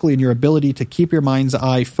pretty quickly in your ability to keep your mind's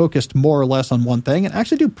eye focused more or less on one thing and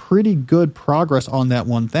actually do pretty good progress on that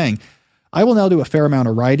one thing. I will now do a fair amount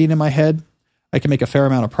of writing in my head. I can make a fair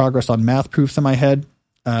amount of progress on math proofs in my head.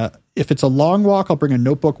 If it's a long walk, I'll bring a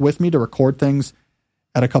notebook with me to record things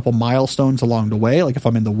at a couple milestones along the way. Like if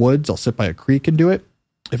I'm in the woods, I'll sit by a creek and do it.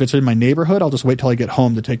 If it's in my neighborhood, I'll just wait till I get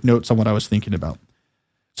home to take notes on what I was thinking about.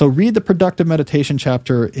 So read the productive meditation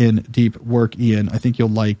chapter in Deep Work, Ian. I think you'll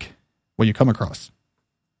like what you come across.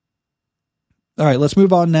 All right, let's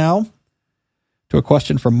move on now to a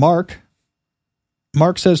question from Mark.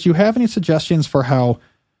 Mark says, do you have any suggestions for how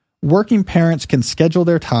working parents can schedule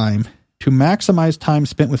their time to maximize time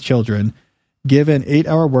spent with children, given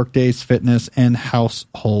 8-hour workdays, fitness, and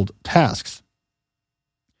household tasks?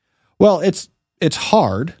 Well, it's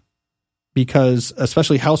hard because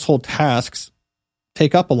especially household tasks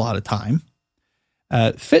take up a lot of time.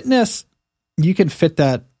 Fitness, you can fit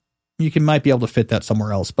that. Might be able to fit that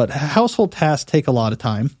somewhere else, but household tasks take a lot of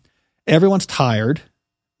time. Everyone's tired.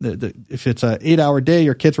 If it's an 8-hour day,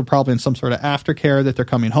 your kids were probably in some sort of aftercare that they're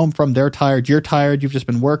coming home from. They're tired. You're tired. You've just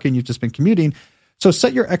been working. You've just been commuting. So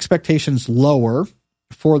set your expectations lower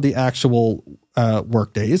for the actual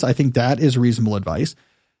work days. I think that is reasonable advice.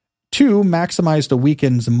 2, maximize the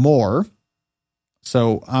weekends more.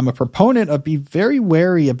 So I'm a proponent of be very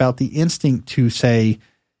wary about the instinct to say,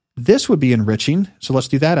 this would be enriching, so let's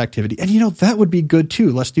do that activity. And, that would be good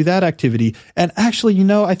too. Let's do that activity. And actually,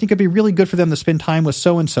 I think it'd be really good for them to spend time with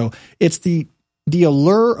so-and-so. It's the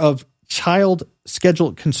allure of child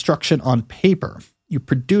schedule construction on paper. You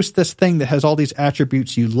produce this thing that has all these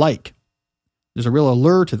attributes you like. There's a real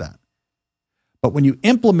allure to that. But when you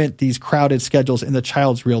implement these crowded schedules in the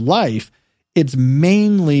child's real life, it's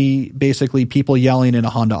mainly basically people yelling in a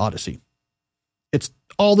Honda Odyssey. It's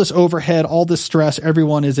all this overhead, all this stress,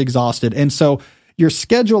 everyone is exhausted. And so your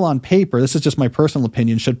schedule on paper, this is just my personal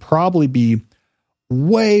opinion, should probably be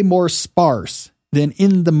way more sparse than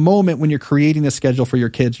in the moment when you're creating a schedule for your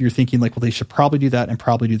kids. You're thinking like, well, they should probably do that and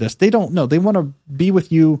probably do this. They don't know. They want to be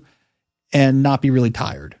with you and not be really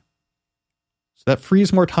tired. So that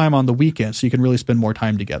frees more time on the weekend so you can really spend more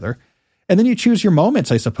time together. And then you choose your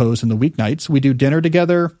moments, I suppose, in the weeknights. We do dinner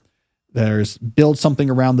together. There's build something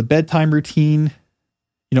around the bedtime routine.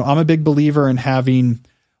 I'm a big believer in having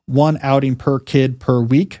one outing per kid per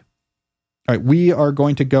week. All right, we are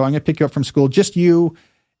going to go, I'm going to pick you up from school, just you,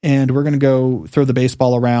 and we're going to go throw the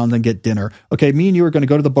baseball around and get dinner. Okay, me and you are going to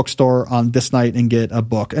go to the bookstore on this night and get a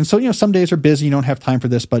book. And so, some days are busy, you don't have time for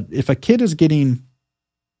this, but if a kid is getting,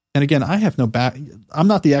 and again, I have I'm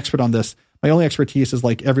not the expert on this. My only expertise is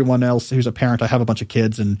like everyone else who's a parent. I have a bunch of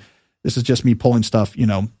kids, and this is just me pulling stuff,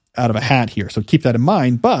 out of a hat here. So keep that in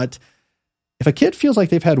mind. But if a kid feels like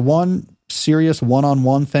they've had one serious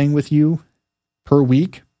one-on-one thing with you per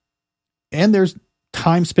week, and there's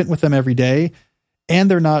time spent with them every day,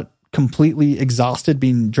 and they're not completely exhausted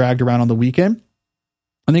being dragged around on the weekend,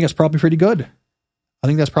 I think that's probably pretty good. I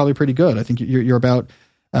think you're about,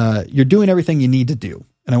 you're doing everything you need to do.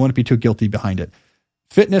 And I wouldn't be too guilty behind it.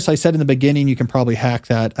 Fitness, I said in the beginning, you can probably hack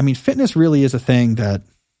that. I mean, fitness really is a thing that,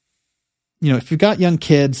 if you've got young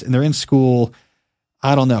kids and they're in school,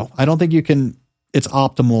 I don't know. I don't think it's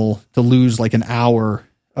optimal to lose like an hour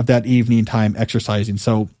of that evening time exercising.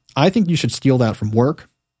 So I think you should steal that from work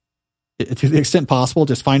to the extent possible.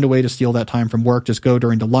 Just find a way to steal that time from work. Just go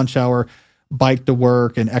during the lunch hour, bike to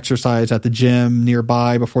work and exercise at the gym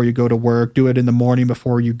nearby before you go to work. Do it in the morning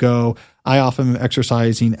before you go. I often am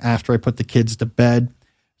exercising after I put the kids to bed.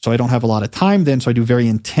 So I don't have a lot of time then. So I do very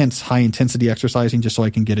intense, high intensity exercising just so I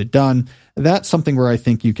can get it done. That's something where I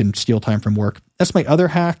think you can steal time from work. That's my other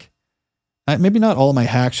hack. Maybe not all of my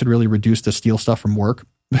hacks should really reduce to steal stuff from work.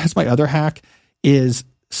 That's my other hack is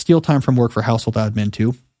steal time from work for household admin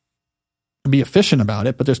too. Be efficient about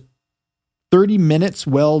it, but there's 30 minutes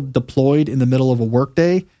well deployed in the middle of a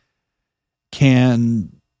workday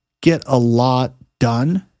can get a lot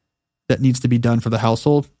done that needs to be done for the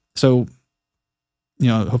household. So,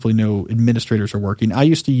 hopefully no administrators are working. I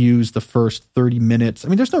used to use the first 30 minutes. I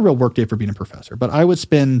mean, there's no real workday for being a professor, but I would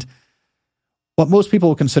spend what most people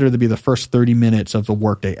would consider to be the first 30 minutes of the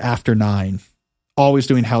workday after 9, always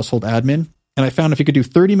doing household admin. And I found if you could do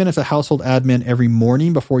 30 minutes of household admin every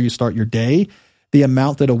morning before you start your day, the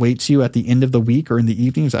amount that awaits you at the end of the week or in the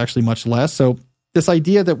evening is actually much less. So this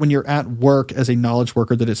idea that when you're at work as a knowledge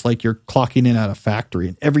worker, that it's like you're clocking in at a factory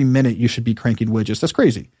and every minute you should be cranking widgets, that's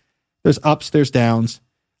crazy. There's ups, there's downs,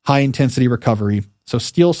 high intensity recovery. So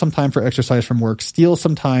steal some time for exercise from work, steal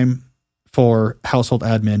some time for household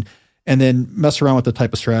admin, and then mess around with the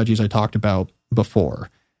type of strategies I talked about before.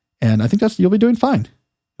 And I think you'll be doing fine.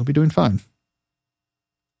 You'll be doing fine.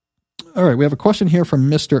 All right. We have a question here from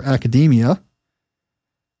Mr. Academia.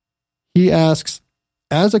 He asks,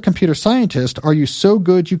 as a computer scientist, are you so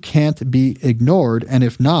good you can't be ignored? And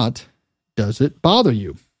if not, does it bother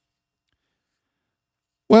you?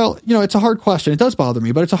 Well, it's a hard question. It does bother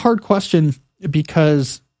me, but it's a hard question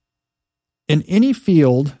because in any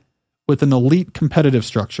field with an elite competitive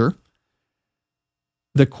structure,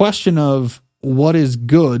 the question of what is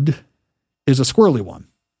good is a squirrely one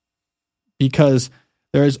because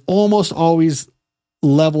there is almost always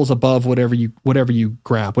levels above whatever you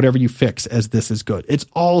grab, whatever you fix as this is good. It's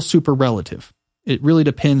all super relative. It really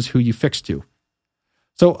depends who you fix to.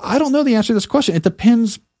 So I don't know the answer to this question. It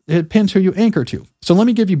depends who you anchor to. So let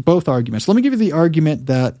me give you both arguments. Let me give you the argument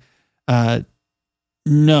that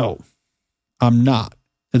no, I'm not.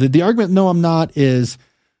 The argument no, I'm not is,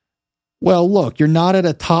 well, look, you're not at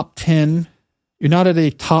a top 10 You're not at a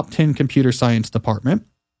top 10 computer science department.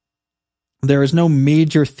 There is no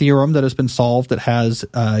major theorem that has been solved that has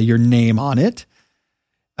your name on it.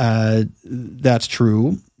 That's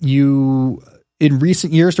true. In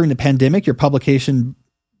recent years during the pandemic, your publication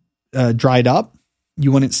dried up.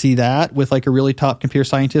 You wouldn't see that with like a really top computer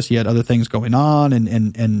scientist. You had other things going on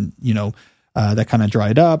and that kind of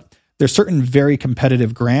dried up. There's certain very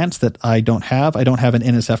competitive grants that I don't have. I don't have an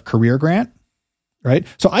NSF career grant, right?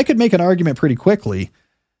 So I could make an argument pretty quickly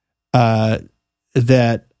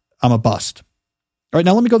that I'm a bust. All right,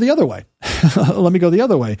 now let me go the other way.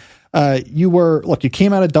 You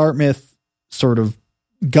came out of Dartmouth sort of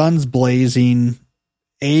guns blazing,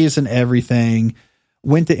 A's and everything,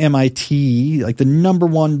 went to MIT, like the number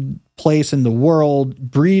one place in the world,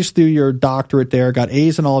 breezed through your doctorate there, got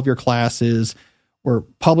A's in all of your classes, were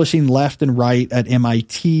publishing left and right at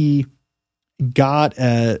MIT, got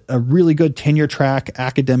a really good tenure track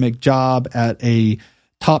academic job at a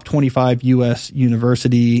top 25 U.S.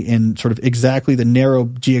 university in sort of exactly the narrow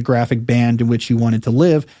geographic band in which you wanted to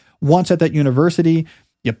live. Once at that university,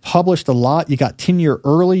 you published a lot. You got tenure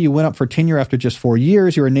early. You went up for tenure after just 4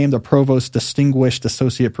 years. You were named a Provost Distinguished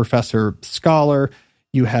Associate Professor Scholar.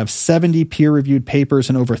 You have 70 peer-reviewed papers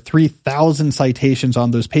and over 3,000 citations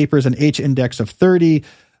on those papers, an H-index of 30.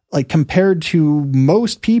 Like compared to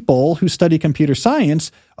most people who study computer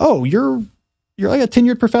science, you're like a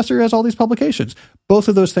tenured professor who has all these publications. Both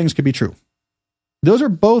of those things could be true. Those are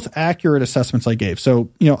both accurate assessments I gave. So,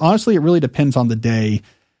 honestly, it really depends on the day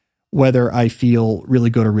whether I feel really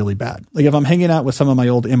good or really bad. Like if I'm hanging out with some of my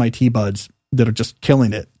old MIT buds that are just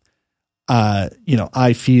killing it,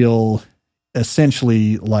 I feel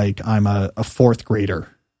essentially like I'm a fourth grader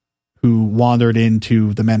who wandered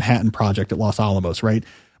into the Manhattan Project at Los Alamos, right?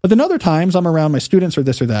 But then other times I'm around my students or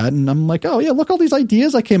this or that, and I'm like, oh yeah, look all these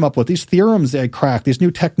ideas I came up with, these theorems I cracked, these new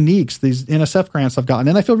techniques, these NSF grants I've gotten,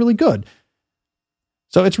 and I feel really good.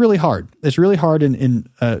 So it's really hard. It's really hard in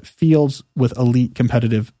fields with elite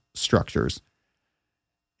competitive structures.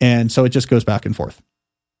 And so it just goes back and forth.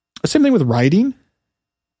 Same thing with writing.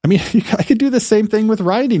 I mean, I could do the same thing with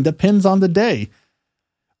writing. Depends on the day.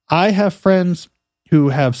 I have friends who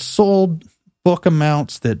have sold book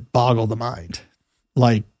amounts that boggle the mind.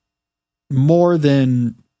 Like not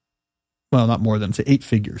more than say 8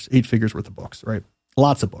 figures worth of books, right?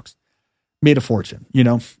 Lots of books, made a fortune,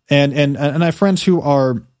 and I have friends who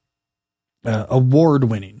are award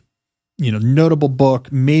winning, notable book,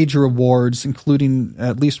 major awards, including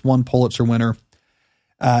at least one Pulitzer winner.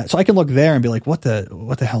 So I can look there and be like, what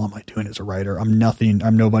the hell am I doing as a writer? I'm nothing.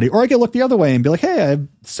 I'm nobody. Or I can look the other way and be like, hey, I have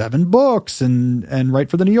 7 books and write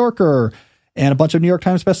for the New Yorker and a bunch of New York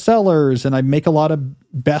Times bestsellers, and I make a lot of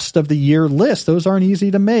best of the year lists. Those aren't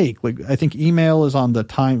easy to make. Like I think email is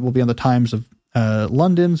will be on the Times of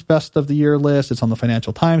London's best of the year list. It's on the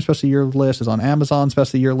Financial Times best of the year list. It's on Amazon's best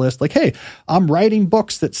of the year list. Like, hey, I'm writing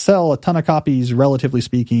books that sell a ton of copies, relatively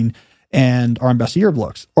speaking, and are on best of year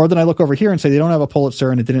books. Or then I look over here and say they don't have a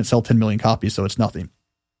Pulitzer and it didn't sell 10 million copies, so it's nothing.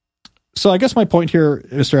 So I guess my point here,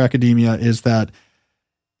 Mr. Academia, is that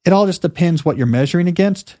it all just depends what you're measuring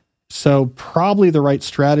against. So probably the right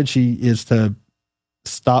strategy is to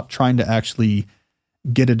stop trying to actually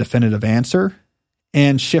get a definitive answer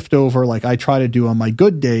and shift over, like I try to do on my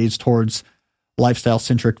good days, towards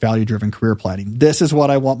lifestyle-centric, value-driven career planning. This is what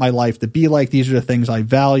I want my life to be like. These are the things I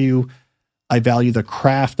value. I value the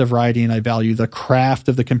craft of writing. I value the craft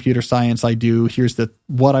of the computer science I do. Here's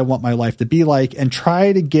what I want my life to be like, and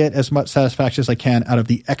try to get as much satisfaction as I can out of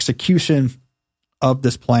the execution of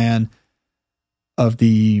this plan, of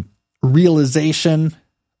the realization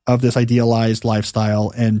of this idealized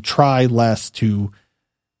lifestyle, and try less to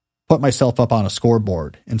put myself up on a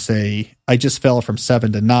scoreboard and say, I just fell from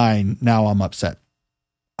 7 to 9. Now I'm upset.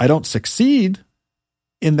 I don't succeed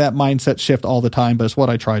in that mindset shift all the time, but it's what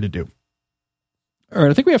I try to do. All right,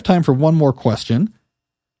 I think we have time for one more question.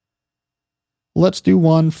 Let's do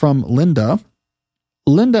one from Linda.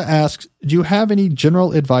 Linda asks, do you have any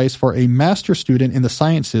general advice for a master's student in the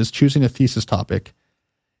sciences choosing a thesis topic?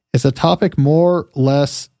 Is the topic more,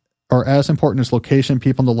 less, or as important as location,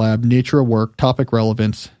 people in the lab, nature of work, topic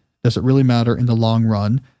relevance? Does it really matter in the long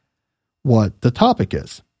run what the topic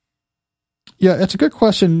is? Yeah, it's a good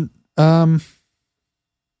question. I'm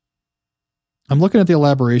looking at the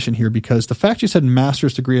elaboration here because the fact you said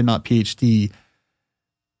master's degree and not PhD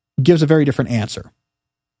gives a very different answer.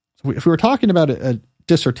 So if we were talking about a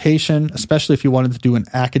dissertation, especially if you wanted to do an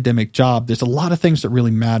academic job, there's a lot of things that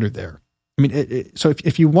really matter there. I mean, so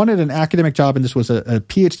if you wanted an academic job and this was a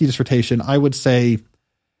PhD dissertation, I would say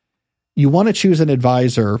you want to choose an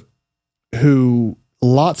advisor who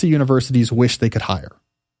lots of universities wish they could hire,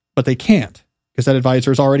 but they can't because that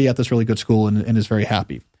advisor is already at this really good school and is very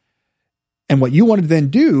happy. And what you want to then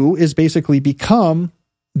do is basically become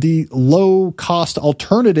the low-cost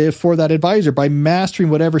alternative for that advisor by mastering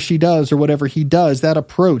whatever she does or whatever he does, that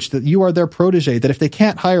approach, that you are their protege, that if they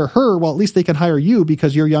can't hire her, well, at least they can hire you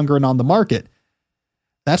because you're younger and on the market.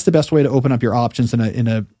 That's the best way to open up your options in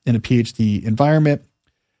a PhD environment.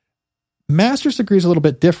 Master's degree is a little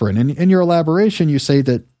bit different. In your elaboration, you say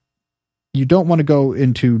that you don't want to go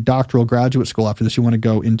into doctoral graduate school after this. You want to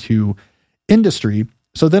go into industry.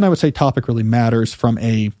 So then I would say topic really matters from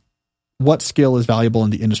what skill is valuable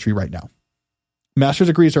in the industry right now. Master's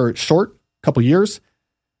degrees are short, couple years.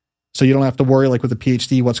 So you don't have to worry like with a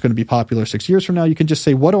PhD, what's going to be popular 6 years from now. You can just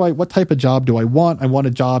say, what type of job do I want? I want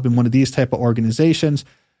a job in one of these type of organizations.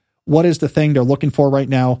 What is the thing they're looking for right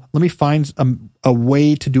now? Let me find a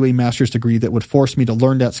way to do a master's degree that would force me to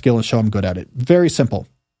learn that skill and show I'm good at it. Very simple.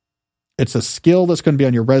 It's a skill that's going to be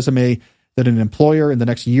on your resume that an employer in the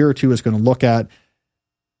next year or two is going to look at.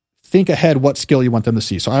 Think ahead what skill you want them to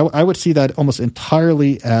see. So I would see that almost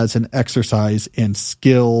entirely as an exercise in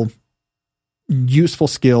useful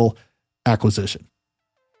skill acquisition.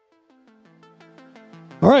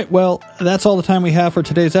 All right, well, that's all the time we have for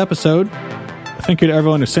today's episode. Thank you to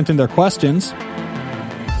everyone who sent in their questions.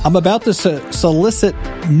 I'm about to solicit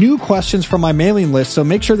new questions from my mailing list, so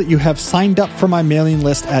make sure that you have signed up for my mailing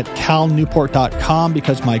list at calnewport.com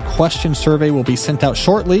because my question survey will be sent out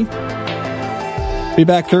shortly. Be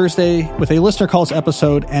back Thursday with a listener calls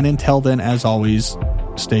episode, and until then, as always,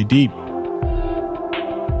 stay deep.